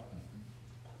love.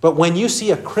 But when you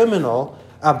see a criminal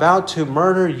about to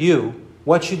murder you,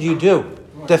 what should you do?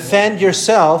 Defend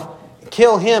yourself,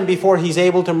 kill him before he's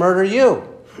able to murder you.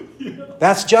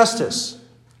 That's justice.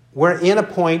 We're in a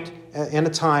point, in a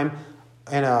time,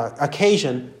 in an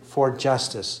occasion for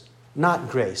justice, not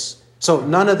grace. So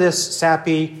none of this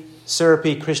sappy,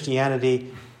 syrupy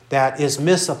Christianity that is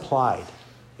misapplied.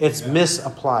 It's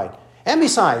misapplied. And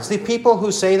besides, the people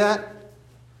who say that,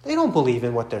 they don't believe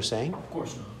in what they're saying. Of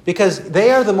course not. Because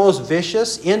they are the most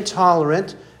vicious,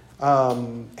 intolerant,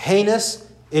 heinous,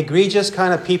 egregious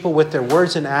kind of people with their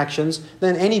words and actions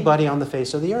than anybody on the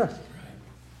face of the earth.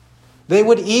 They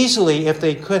would easily, if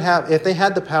they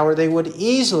had the power, they would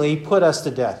easily put us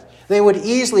to death. They would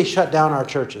easily shut down our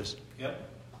churches. Yep.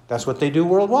 That's what they do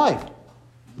worldwide.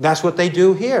 That's what they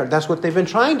do here. That's what they've been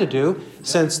trying to do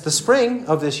since the spring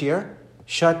of this year.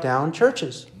 Shut down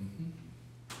churches.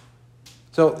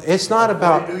 So it's not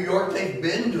about... In New York, they've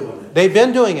been doing it. They've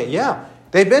been doing it, yeah.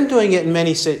 They've been doing it in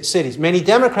many cities, many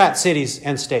Democrat cities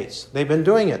and states. They've been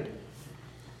doing it.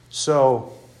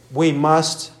 So we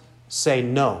must say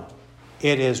no.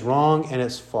 It is wrong and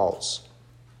it's false.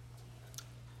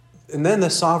 And then the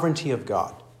sovereignty of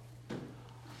God.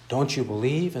 Don't you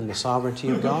believe in the sovereignty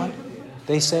of God?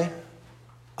 They say.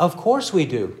 Of course we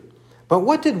do. But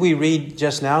what did we read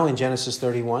just now in Genesis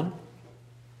 31?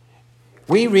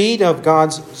 We read of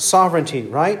God's sovereignty,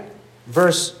 right?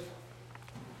 Verse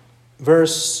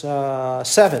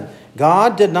 7.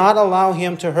 God did not allow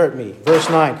him to hurt me. Verse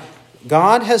 9.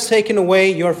 God has taken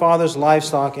away your father's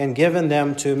livestock and given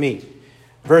them to me.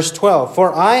 Verse 12.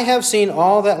 For I have seen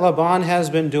all that Laban has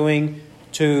been doing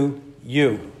to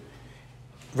you.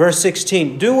 verse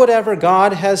 16, do whatever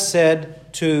God has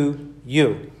said to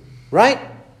you. Right?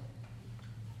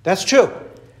 That's true.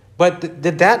 But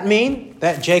did that mean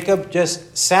that Jacob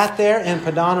just sat there in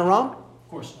Padan Aram? Of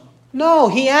course not. No,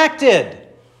 he acted.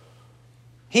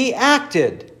 He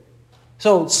acted.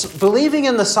 So believing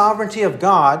in the sovereignty of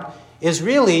God is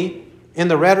really, in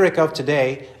the rhetoric of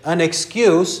today, an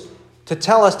excuse to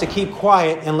tell us to keep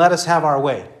quiet and let us have our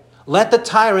way. Let the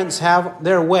tyrants have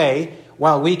their way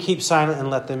while we keep silent and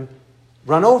let them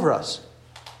run over us.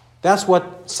 That's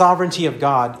what sovereignty of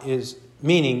God is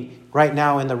meaning right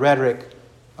now in the rhetoric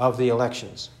of the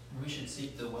elections. We should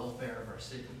seek the welfare of our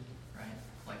city, right?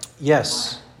 Like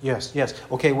Yes.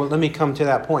 Okay, well, let me come to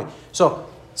that point. So,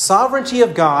 sovereignty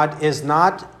of God is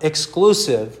not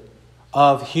exclusive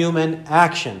of human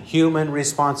action, human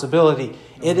responsibility.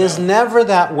 It is never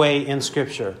that way in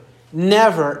Scripture.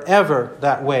 Never, ever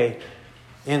that way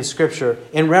in Scripture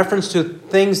in reference to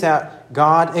things that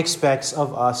God expects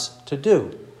of us to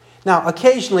do. Now,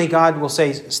 occasionally God will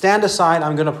say, stand aside,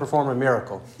 I'm going to perform a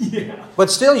miracle. Yeah. But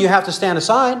still, you have to stand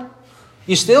aside.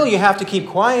 You have to keep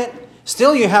quiet.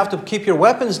 Still, you have to keep your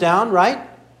weapons down, right?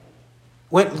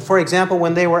 For example,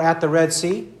 when they were at the Red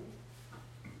Sea,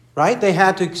 right? They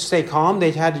had to stay calm.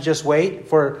 They had to just wait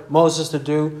for Moses to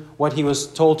do what he was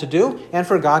told to do and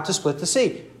for God to split the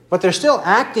sea. But they're still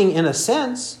acting in a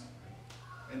sense.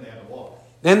 And they had to walk.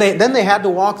 Then they had to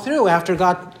walk through after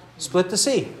God split the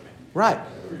sea. Right.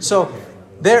 So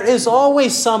there is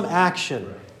always some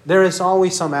action. There is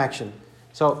always some action.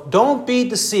 So don't be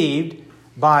deceived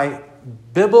by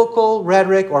biblical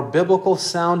rhetoric or biblical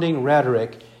sounding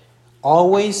rhetoric.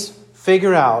 Always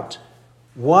figure out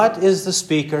what is the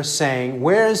speaker saying,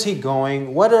 where is he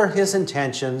going, what are his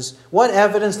intentions, what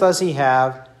evidence does he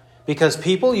have, because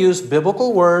people use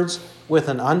biblical words with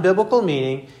an unbiblical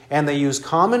meaning and they use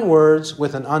common words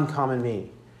with an uncommon meaning.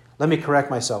 Let me correct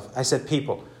myself. I said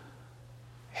people.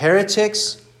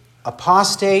 Heretics,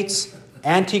 apostates,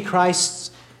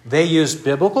 antichrists, they use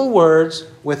biblical words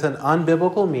with an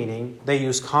unbiblical meaning. They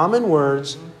use common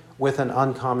words with an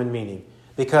uncommon meaning.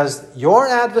 Because your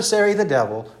adversary, the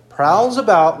devil, prowls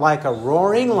about like a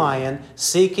roaring lion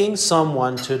seeking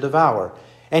someone to devour.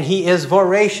 And he is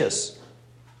voracious.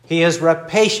 He is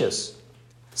rapacious.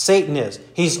 Satan is.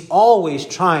 He's always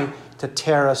trying to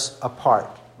tear us apart.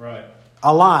 Right.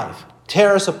 Alive.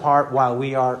 Tear us apart while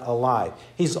we are alive.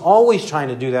 He's always trying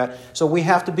to do that. So we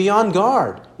have to be on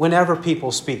guard whenever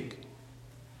people speak.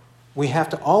 We have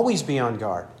to always be on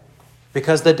guard.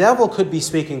 Because the devil could be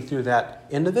speaking through that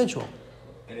individual.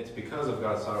 And it's because of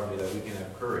God's sovereignty that we can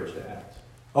have courage to act.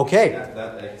 Okay.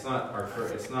 It's not our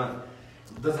courage. It's not.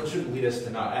 Shouldn't lead us to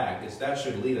not act. That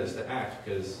should lead us to act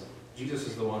because Jesus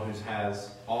is the one who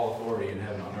has all authority in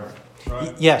heaven and on earth.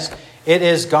 Right. Yes, it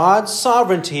is God's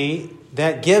sovereignty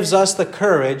that gives us the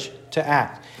courage to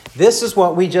act. This is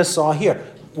what we just saw here.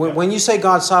 When you say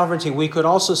God's sovereignty, we could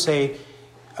also say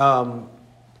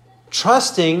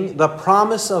trusting the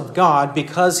promise of God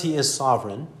because He is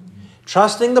sovereign.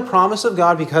 Trusting the promise of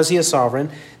God because He is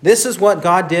sovereign. This is what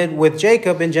God did with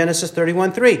Jacob in Genesis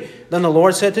 31:3. Then the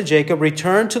Lord said to Jacob,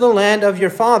 return to the land of your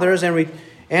fathers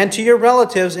and to your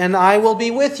relatives, and I will be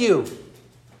with you.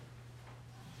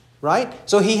 Right?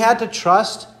 So he had to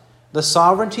trust the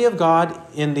sovereignty of God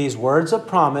in these words of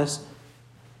promise,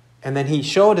 and then he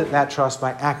showed that trust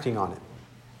by acting on it.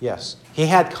 Yes. He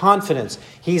had confidence.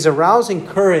 He's arousing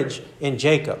courage in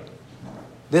Jacob.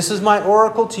 This is my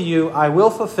oracle to you. I will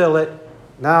fulfill it.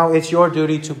 Now it's your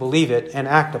duty to believe it and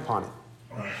act upon it.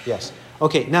 Yes.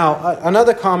 Okay, now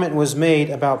another comment was made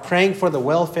about praying for the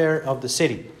welfare of the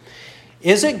city.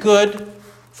 Is it good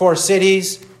for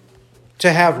cities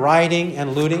to have rioting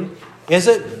and looting? Is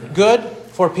it good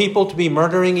for people to be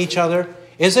murdering each other?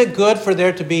 Is it good for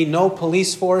there to be no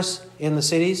police force in the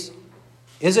cities?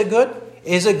 Is it good?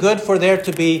 Is it good for there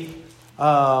to be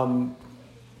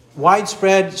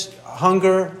widespread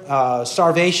hunger,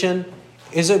 starvation?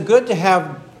 Is it good to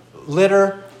have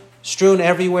litter strewn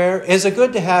everywhere? Is it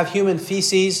good to have human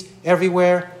feces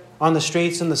everywhere on the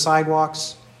streets and the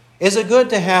sidewalks? Is it good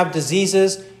to have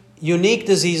diseases, unique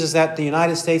diseases that the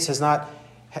United States has not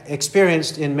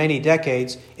experienced in many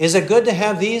decades? Is it good to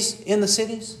have these in the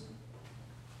cities?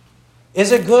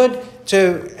 Is it good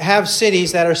to have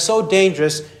cities that are so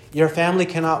dangerous your family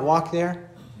cannot walk there?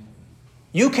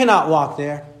 You cannot walk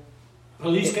there.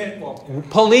 Police can't walk there.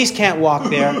 Police can't walk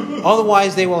there.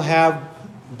 Otherwise, they will have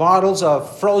bottles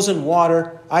of frozen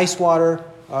water, ice water,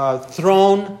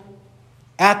 thrown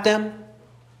at them.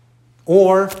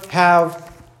 Or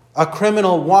have a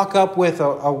criminal walk up with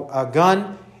a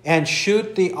gun and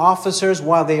shoot the officers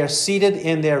while they are seated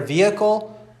in their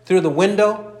vehicle through the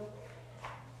window.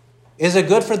 Is it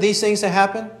good for these things to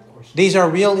happen? These are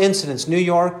real incidents. New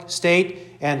York State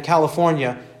and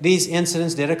California, these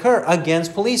incidents did occur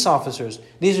against police officers.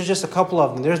 These are just a couple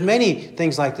of them. There's many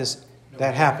things like this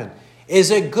that happen.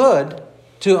 Is it good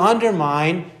to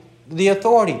undermine the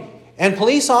authority? And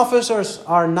police officers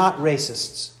are not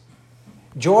racists.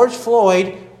 George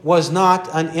Floyd was not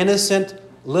an innocent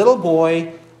little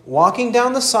boy walking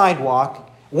down the sidewalk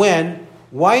when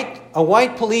a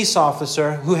white police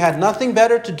officer who had nothing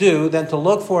better to do than to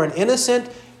look for an innocent,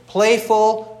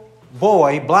 playful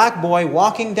boy, black boy,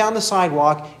 walking down the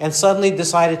sidewalk and suddenly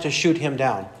decided to shoot him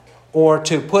down or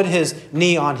to put his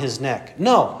knee on his neck.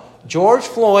 No. George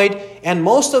Floyd and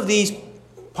most of these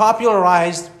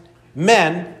popularized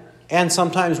men and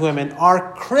sometimes women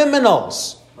are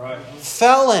criminals,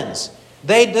 felons.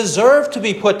 They deserve to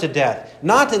be put to death.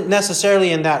 Not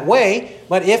necessarily in that way,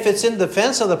 but if it's in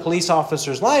defense of the police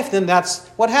officer's life, then that's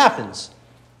what happens.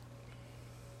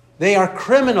 They are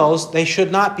criminals. They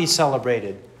should not be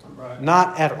celebrated.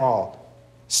 Not at all.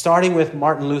 Starting with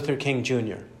Martin Luther King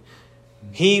Jr.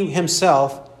 He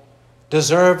himself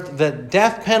deserved the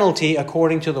death penalty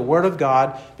according to the Word of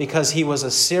God because he was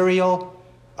a serial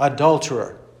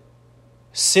adulterer.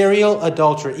 Serial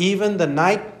adulterer, even the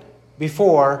night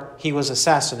before he was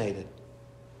assassinated.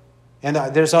 And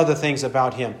there's other things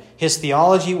about him. His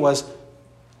theology was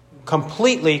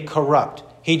completely corrupt.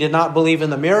 He did not believe in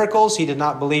the miracles. He did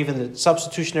not believe in the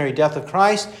substitutionary death of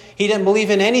Christ. He didn't believe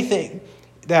in anything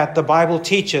that the Bible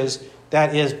teaches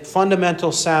that is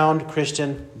fundamental, sound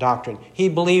Christian doctrine. He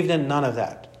believed in none of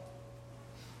that.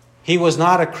 He was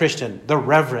not a Christian, the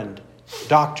reverend,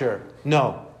 doctor.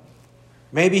 No.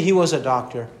 Maybe he was a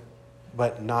doctor,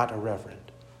 but not a reverend.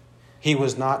 He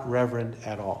was not reverend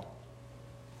at all.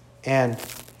 And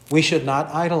we should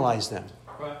not idolize them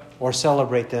or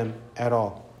celebrate them at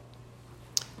all.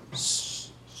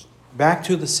 Back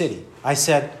to the city. I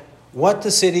said, what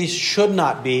the city should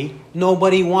not be,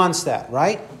 nobody wants that,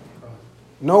 right?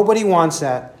 Nobody wants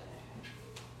that.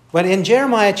 But in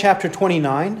Jeremiah chapter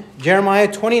 29,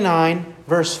 Jeremiah 29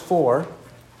 verse 4,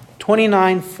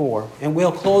 29:4, and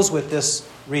we'll close with this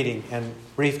reading and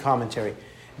brief commentary.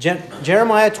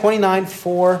 Jeremiah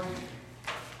 29:4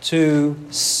 to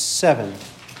 7.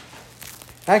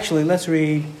 Actually, let's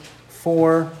read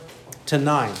 4 to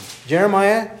 9.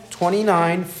 Jeremiah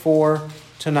 29:4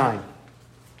 to 9.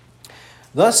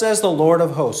 Thus says the Lord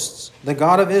of hosts, the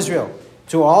God of Israel,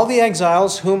 to all the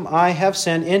exiles whom I have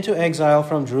sent into exile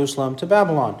from Jerusalem to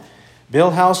Babylon,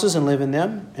 build houses and live in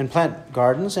them, and plant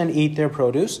gardens and eat their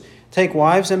produce. Take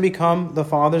wives and become the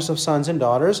fathers of sons and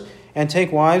daughters, and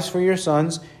take wives for your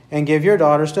sons, and give your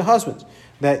daughters to husbands,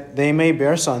 that they may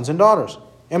bear sons and daughters,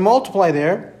 and multiply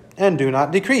there, and do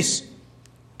not decrease.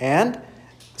 And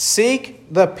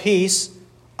seek the peace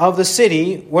of the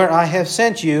city where I have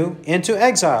sent you into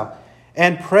exile,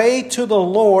 and pray to the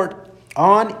Lord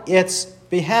on its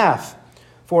behalf,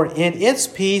 for in its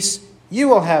peace you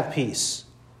will have peace.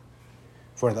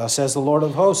 For thus says the Lord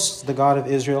of hosts, the God of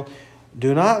Israel,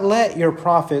 do not let your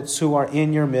prophets who are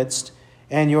in your midst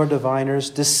and your diviners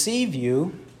deceive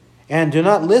you, and do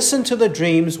not listen to the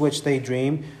dreams which they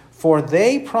dream, for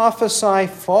they prophesy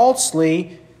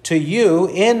falsely to you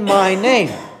in my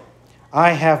name.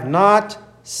 I have not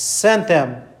sent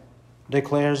them,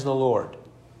 declares the Lord.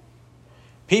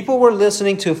 People were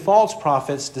listening to false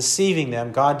prophets, deceiving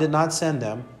them. God did not send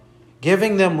them,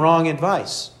 giving them wrong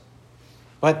advice.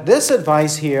 But this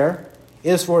advice here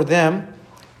is for them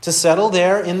to settle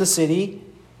there in the city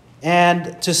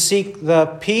and to seek the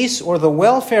peace or the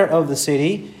welfare of the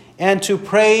city and to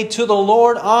pray to the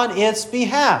Lord on its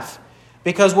behalf.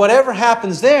 Because whatever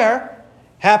happens there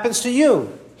happens to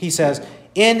you, he says.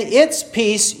 In its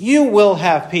peace, you will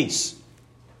have peace.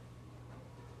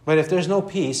 But if there's no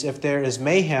peace, if there is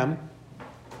mayhem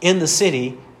in the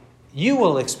city, you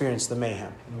will experience the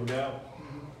mayhem. No doubt.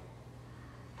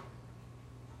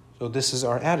 So this is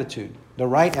our attitude, the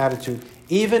right attitude.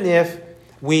 Even if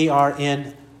we are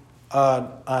in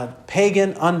a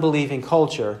pagan, unbelieving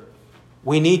culture,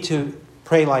 we need to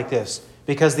pray like this.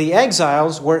 Because the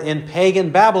exiles were in pagan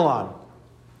Babylon,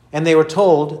 and they were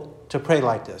told to pray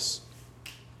like this.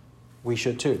 We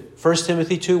should too. 1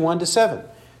 Timothy 2, 1 to 7.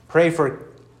 Pray for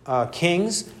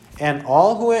kings and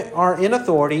all who are in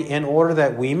authority in order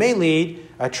that we may lead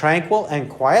a tranquil and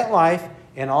quiet life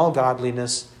in all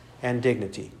godliness and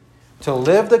dignity. To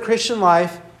live the Christian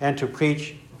life and to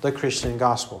preach the Christian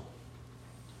gospel.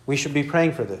 We should be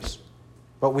praying for this.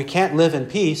 But we can't live in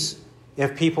peace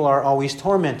if people are always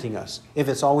tormenting us, if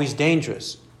it's always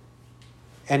dangerous,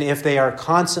 and if they are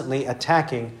constantly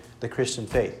attacking the Christian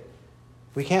faith.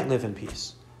 We can't live in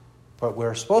peace. But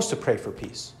we're supposed to pray for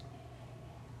peace.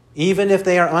 even if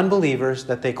they are unbelievers,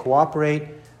 that they cooperate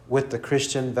with the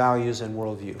Christian values and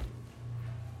worldview.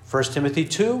 1 Timothy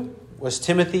 2 was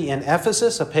Timothy in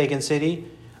Ephesus, a pagan city.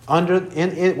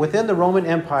 Within the Roman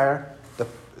Empire,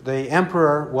 the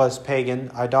emperor was pagan,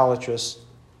 idolatrous,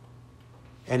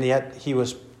 and yet he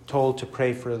was told to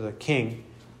pray for the king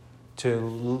to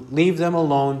leave them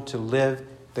alone to live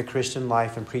the Christian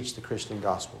life and preach the Christian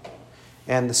gospel.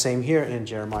 And the same here in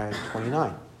Jeremiah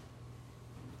 29.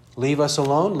 Leave us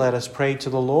alone, let us pray to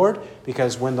the Lord,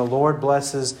 because when the Lord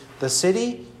blesses the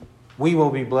city, we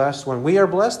will be blessed. When we are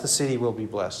blessed, the city will be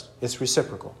blessed. It's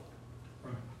reciprocal.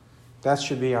 That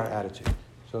should be our attitude.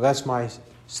 So that's my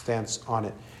stance on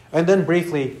it. And then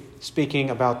briefly speaking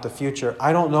about the future,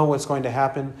 I don't know what's going to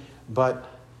happen, but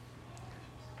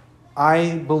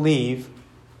I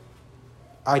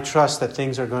trust that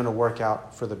things are going to work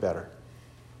out for the better.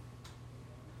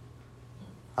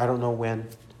 I don't know when,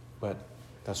 but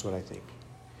that's what I think.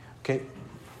 Okay,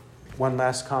 one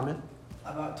last comment.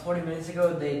 About 20 minutes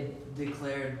ago, they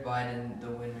declared Biden the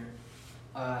winner.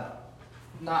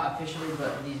 Not officially,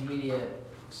 but these media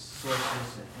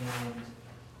sources and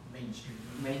mainstream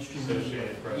media.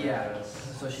 Yeah,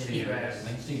 Associated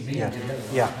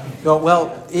Press. Yeah.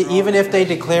 Well, even if they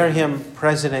declare him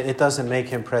president, it doesn't make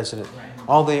him president.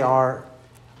 All they are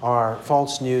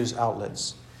false news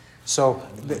outlets. So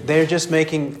they're just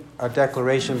making a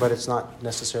declaration, but it's not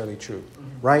necessarily true,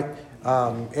 right?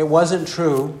 It wasn't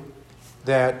true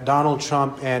that Donald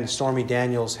Trump and Stormy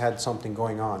Daniels had something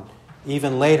going on.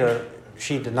 Even later,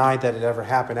 she denied that it ever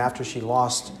happened after she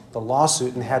lost the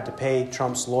lawsuit and had to pay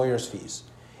Trump's lawyer's fees.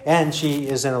 And she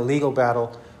is in a legal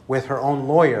battle with her own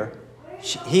lawyer.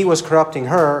 He was corrupting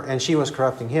her and she was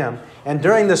corrupting him. And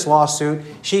during this lawsuit,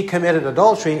 she committed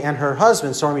adultery and her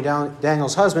husband, Stormy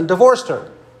Daniels' husband, divorced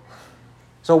her.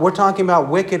 So we're talking about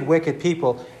wicked, wicked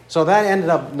people. So that ended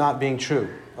up not being true.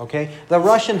 Okay? The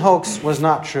Russian hoax was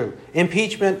not true.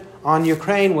 Impeachment on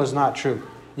Ukraine was not true.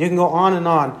 You can go on and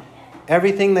on.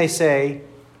 Everything they say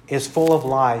is full of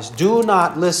lies. Do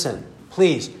not listen.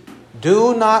 Please,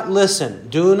 do not listen.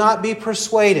 Do not be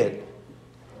persuaded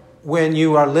when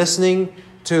you are listening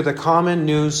to the common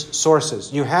news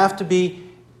sources. You have to be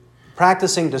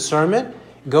practicing discernment.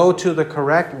 Go to the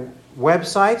correct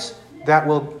websites that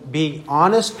will be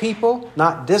honest people,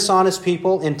 not dishonest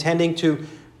people intending to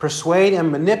persuade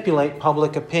and manipulate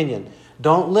public opinion.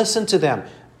 Don't listen to them.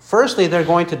 Firstly, they're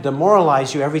going to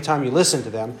demoralize you every time you listen to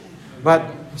them.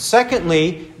 But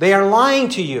secondly, they are lying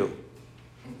to you.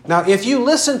 Now, if you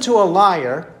listen to a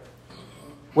liar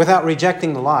without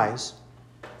rejecting the lies,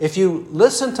 if you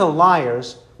listen to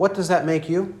liars, what does that make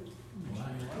you?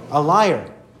 A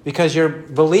liar. Because you're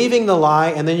believing the lie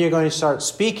and then you're going to start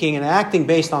speaking and acting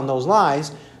based on those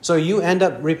lies. So you end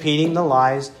up repeating the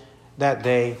lies that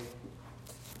they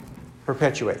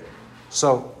perpetuate.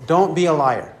 So don't be a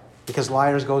liar, because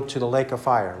liars go to the lake of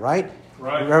fire, right?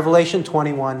 Right. Revelation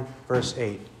 21 verse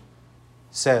 8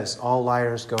 says all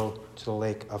liars go to the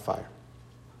lake of fire.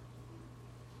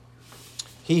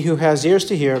 He who has ears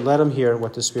to hear, let him hear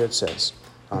what the Spirit says.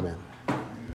 Amen.